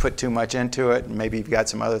 you put too much into it, and maybe you've got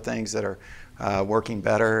some other things that are working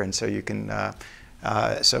better, and so you can.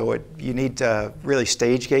 You need to really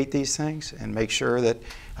stage gate these things and make sure that.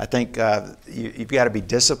 I think you've got to be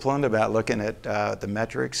disciplined about looking at the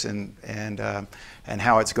metrics and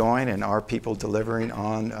how it's going, and are people delivering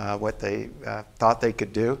on what they thought they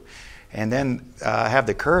could do, and then have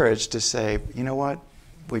the courage to say, you know what,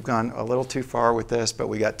 we've gone a little too far with this, but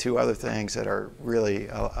we got 2 other things that are really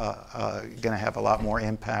going to have a lot more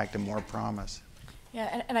impact and more promise.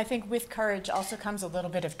 Yeah, and I think with courage also comes a little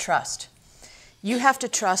bit of trust. You have to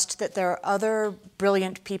trust that there are other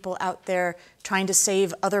brilliant people out there trying to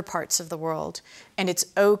save other parts of the world, and it's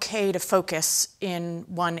okay to focus in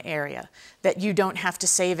one area, that you don't have to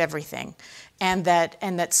save everything, and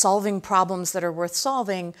that solving problems that are worth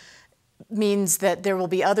solving means that there will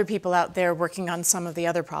be other people out there working on some of the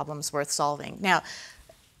other problems worth solving. Now,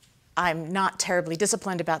 I'm not terribly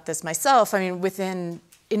disciplined about this myself. I mean,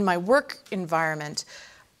 in my work environment,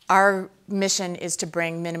 our mission is to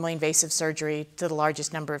bring minimally invasive surgery to the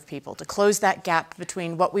largest number of people, to close that gap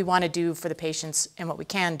between what we want to do for the patients and what we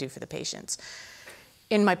can do for the patients.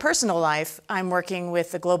 In my personal life, I'm working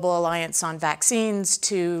with the Global Alliance on Vaccines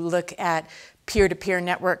to look at peer-to-peer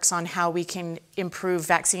networks on how we can improve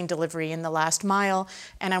vaccine delivery in the last mile.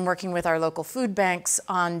 And I'm working with our local food banks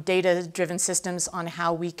on data-driven systems on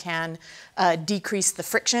how we can decrease the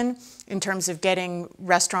friction in terms of getting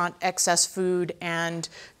restaurant excess food and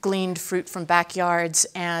gleaned fruit from backyards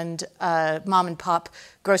and mom and pop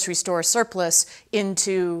grocery store surplus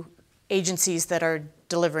into agencies that are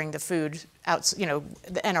delivering the food out, you know,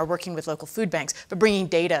 and are working with local food banks, but bringing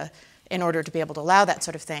data in order to be able to allow that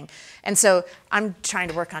sort of thing. And so I'm trying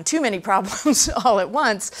to work on too many problems all at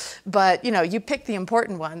once, but you know, you pick the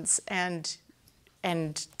important ones and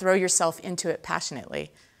throw yourself into it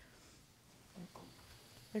passionately.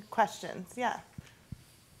 Questions? Yeah.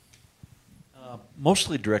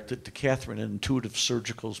 Mostly directed to Catherine. Intuitive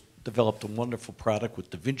Surgical's developed a wonderful product with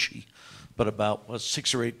Da Vinci, but about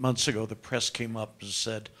 6 or 8 months ago, the press came up and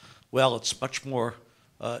said, well, it's much more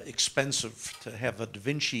expensive to have a Da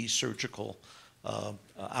Vinci surgical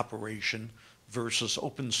operation versus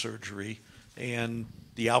open surgery, and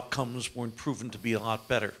the outcomes weren't proven to be a lot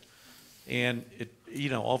better. And it, you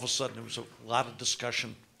know, all of a sudden there was a lot of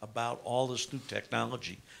discussion about all this new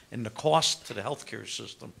technology and the cost to the healthcare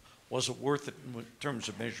system. Was it worth it in terms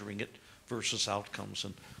of measuring it versus outcomes?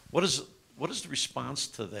 And what is the response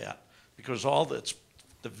to that? Because all that's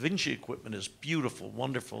Da Vinci equipment is beautiful,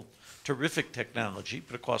 wonderful, terrific technology,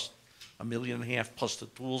 but it costs $1.5 million plus the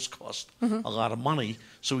tools cost a lot of money.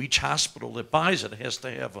 So each hospital that buys it has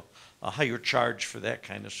to have a higher charge for that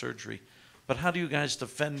kind of surgery. But how do you guys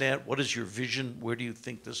defend that? What is your vision? Where do you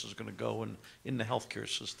think this is going to go in the healthcare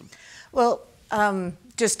system? Well,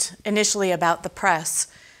 just initially about the press,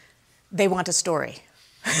 they want a story.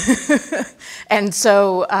 And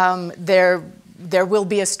so there will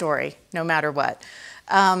be a story no matter what.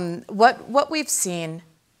 What we've seen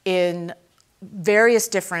in various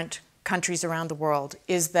different countries around the world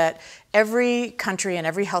is that every country and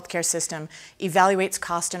every healthcare system evaluates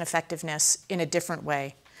cost and effectiveness in a different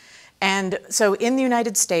way. And so in the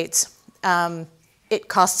United States, it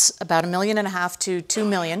costs about $1.5 million to $2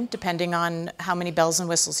 million, depending on how many bells and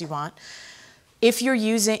whistles you want. If you're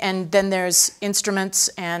using, and then there's instruments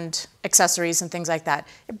and accessories and things like that,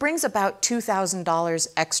 it brings about $2,000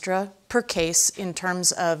 extra per case in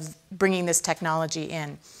terms of bringing this technology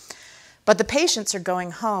in. But the patients are going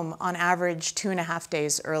home on average 2.5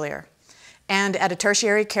 days earlier. And at a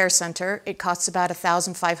tertiary care center, it costs about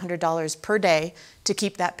 $1,500 per day to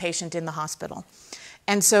keep that patient in the hospital.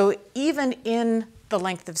 And so even in the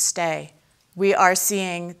length of stay, we are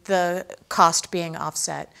seeing the cost being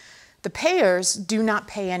offset. The payers do not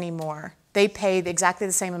pay any more. They pay exactly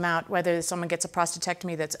the same amount whether someone gets a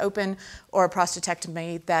prostatectomy that's open or a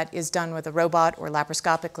prostatectomy that is done with a robot or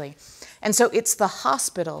laparoscopically. And so it's the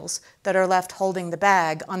hospitals that are left holding the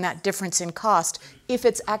bag on that difference in cost if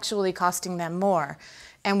it's actually costing them more.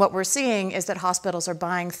 And what we're seeing is that hospitals are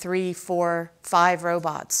buying 3, 4, 5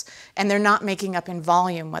 robots, and they're not making up in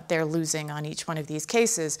volume what they're losing on each one of these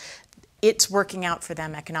cases. It's working out for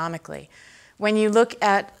them economically. When you look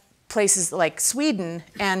at places like Sweden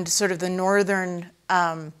and sort of the northern,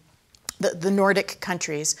 the Nordic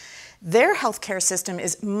countries, their healthcare system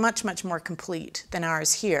is much, much more complete than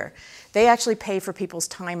ours here. They actually pay for people's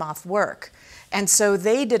time off work. And so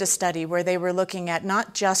they did a study where they were looking at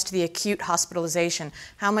not just the acute hospitalization,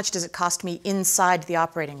 how much does it cost me inside the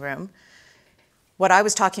operating room? What I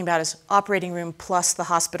was talking about is operating room plus the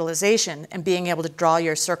hospitalization and being able to draw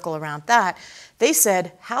your circle around that. They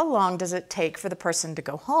said, how long does it take for the person to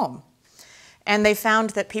go home? And they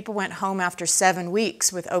found that people went home after 7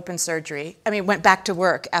 weeks with open surgery. I mean, went back to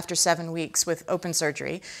work after 7 weeks with open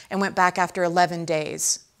surgery and went back after 11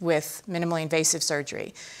 days with minimally invasive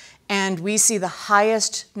surgery. And we see the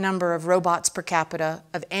highest number of robots per capita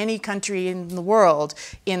of any country in the world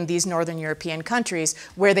in these Northern European countries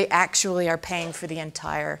where they actually are paying for the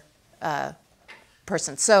entire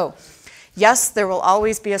person. So yes, there will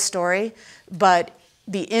always be a story, but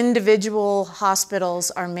the individual hospitals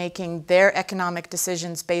are making their economic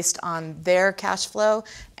decisions based on their cash flow,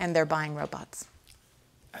 and they're buying robots.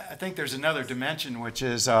 I think there's another dimension, which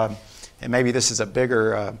is, and maybe this is a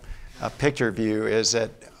bigger picture view, is that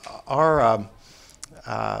our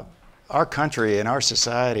country and our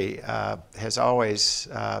society has always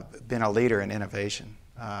been a leader in innovation,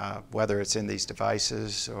 whether it's in these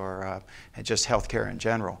devices or just healthcare in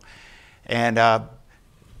general. And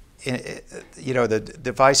you know, the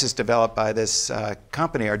devices developed by this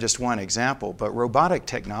company are just one example, but robotic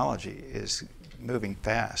technology is moving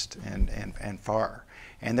fast and far.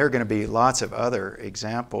 And there are going to be lots of other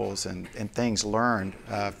examples and things learned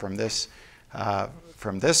from this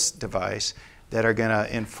device that are going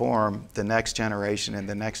to inform the next generation and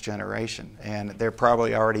the next generation. And they're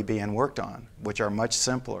probably already being worked on, which are much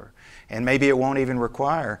simpler. And maybe it won't even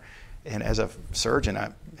require, and as a surgeon,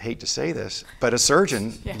 I hate to say this, but a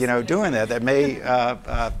surgeon, you know, doing that may,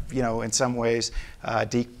 you know, in some ways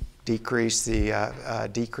decrease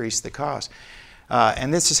the cost.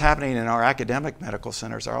 And this is happening in our academic medical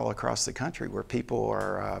centers all across the country, where people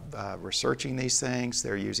are researching these things.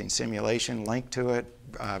 They're using simulation linked to it,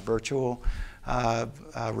 virtual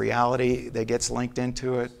reality that gets linked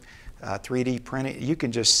into it, 3D printing. You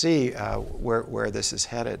can just see where this is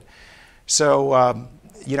headed. So,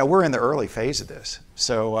 you know, we're in the early phase of this.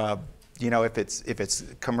 So, you know, if it's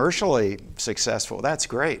commercially successful, that's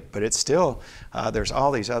great. But it's still, there's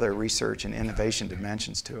all these other research and innovation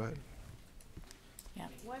dimensions to it. Yeah.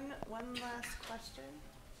 One last question.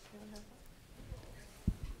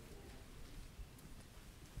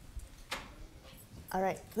 All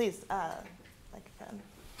right, please, microphone.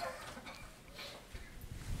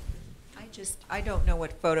 I don't know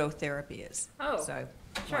what phototherapy is. Oh, so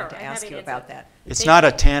I sure, wanted to I'm ask happy you to about answer. that. It's not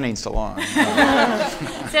a tanning salon.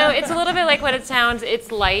 So it's a little bit like what it sounds. It's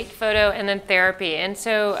light, photo, and then therapy. And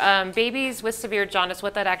so babies with severe jaundice,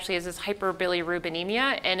 what that actually is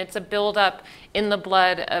hyperbilirubinemia, and it's a buildup in the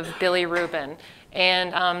blood of bilirubin.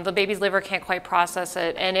 And the baby's liver can't quite process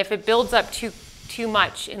it. And if it builds up too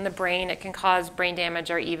much in the brain, it can cause brain damage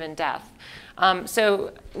or even death.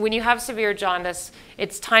 So when you have severe jaundice,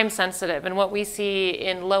 it's time sensitive. And what we see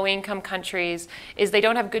in low-income countries is they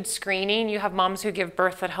don't have good screening. You have moms who give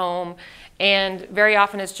birth at home, and very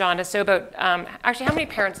often it's jaundice. So about, actually, how many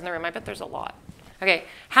parents in the room? I bet there's a lot. Okay,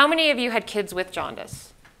 how many of you had kids with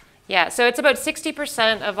jaundice? Yeah, so it's about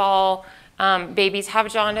 60% of all babies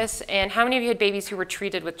have jaundice. And how many of you had babies who were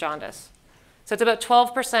treated with jaundice? So it's about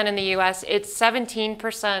 12% in the US. It's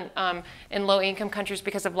 17% in low-income countries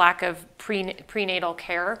because of lack of prenatal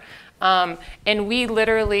care. And we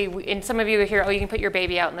literally, and some of you hear, oh, you can put your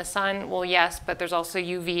baby out in the sun. Well, yes, but there's also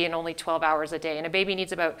UV and only 12 hours a day. And a baby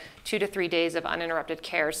needs about 2 to 3 days of uninterrupted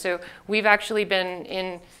care. So we've actually been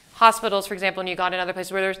in hospitals, for example, and you got in other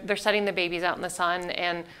places where they're setting the babies out in the sun,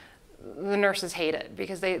 and the nurses hate it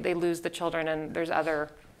because they lose the children, and there's other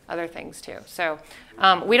things too. So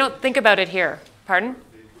we don't think about it here. Pardon?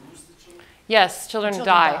 Yes, children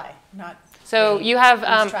die. Not so you have,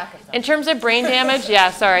 in terms of brain damage,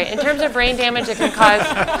 yeah, sorry. In terms of brain damage, it can cause,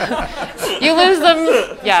 you lose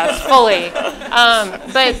them, yes, fully.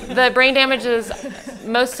 But the brain damage is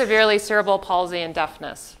most severely cerebral palsy and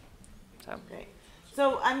deafness. So. Great.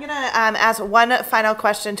 So I'm going to ask one final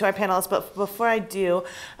question to our panelists, but before I do,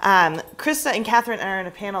 Krista and Catherine are in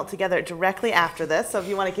a panel together directly after this, so if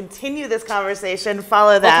you want to continue this conversation,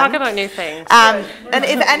 follow them. We'll talk about new things. And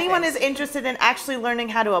if anyone is interested in actually learning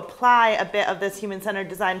how to apply a bit of this human-centered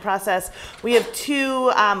design process, we have two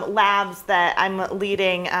labs that I'm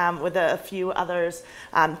leading with a few others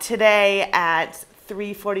today at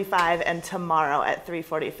 3:45 and tomorrow at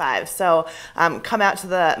 3:45. So come out to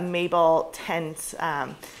the Mabel tent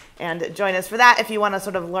and join us for that if you want to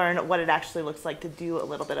sort of learn what it actually looks like to do a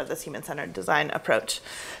little bit of this human-centered design approach.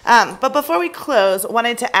 But before we close,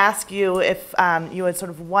 wanted to ask you if you had sort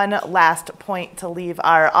of one last point to leave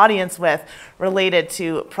our audience with related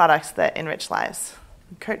to products that enrich lives.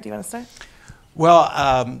 Kurt, do you want to start? Well,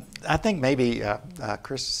 I think maybe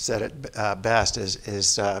Chris said it best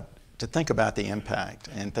is to think about the impact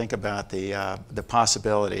and think about the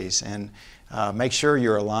possibilities, and make sure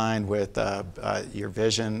you're aligned with your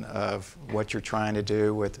vision of what you're trying to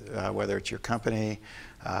do with whether it's your company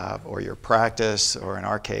or your practice, or in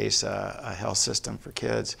our case a health system for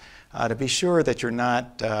kids, to be sure that you're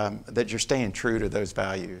not that you're staying true to those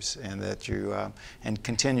values, and that you and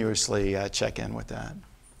continuously check in with that.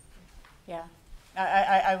 Yeah,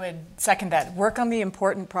 I would second that. Work on the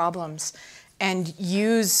important problems, and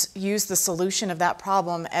use the solution of that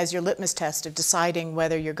problem as your litmus test of deciding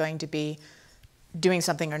whether you're going to be doing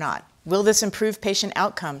something or not. Will this improve patient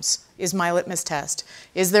outcomes is my litmus test.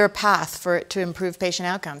 Is there a path for it to improve patient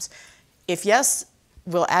outcomes? If yes,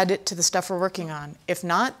 we'll add it to the stuff we're working on. If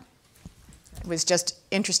not, it was just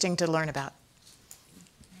interesting to learn about.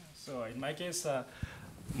 So in my case,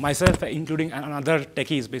 myself, including other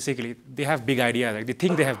techies, basically, they have big ideas. Like, they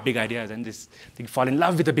think they have big ideas, and they fall in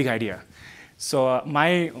love with the big idea. So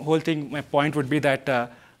my whole thing, my point would be that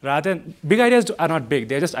rather than, big ideas are not big,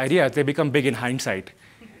 they're just ideas, they become big in hindsight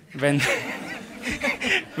when,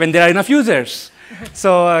 when there are enough users.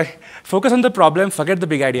 So focus on the problem, forget the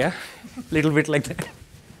big idea, a little bit like that.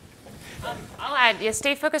 I'll add,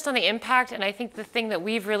 stay focused on the impact, and I think the thing that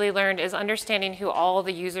we've really learned is understanding who all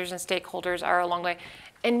the users and stakeholders are along the way,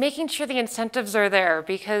 and making sure the incentives are there,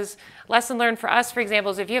 because lesson learned for us, for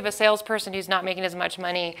example, is if you have a salesperson who's not making as much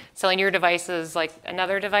money selling your devices like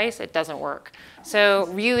another device, it doesn't work. So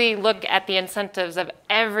really look at the incentives of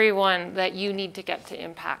everyone that you need to get to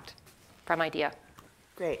impact from idea.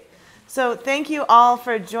 Great. So thank you all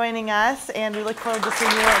for joining us, and we look forward to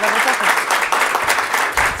seeing you at another session.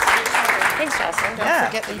 Thanks, Jocelyn. Don't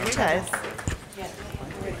forget the you guys.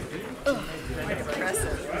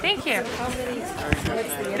 Thank you.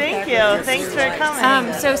 Thank you. Thanks for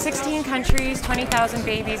coming. So 16 countries, 20,000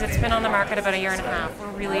 babies. It's been on the market about a year and a half. We're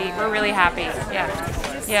really happy.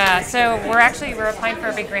 Yeah. So we're applying for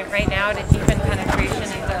a big grant right now to deepen penetration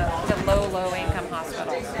into low income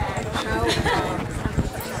hospitals.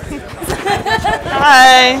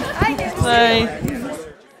 Hi. Hi.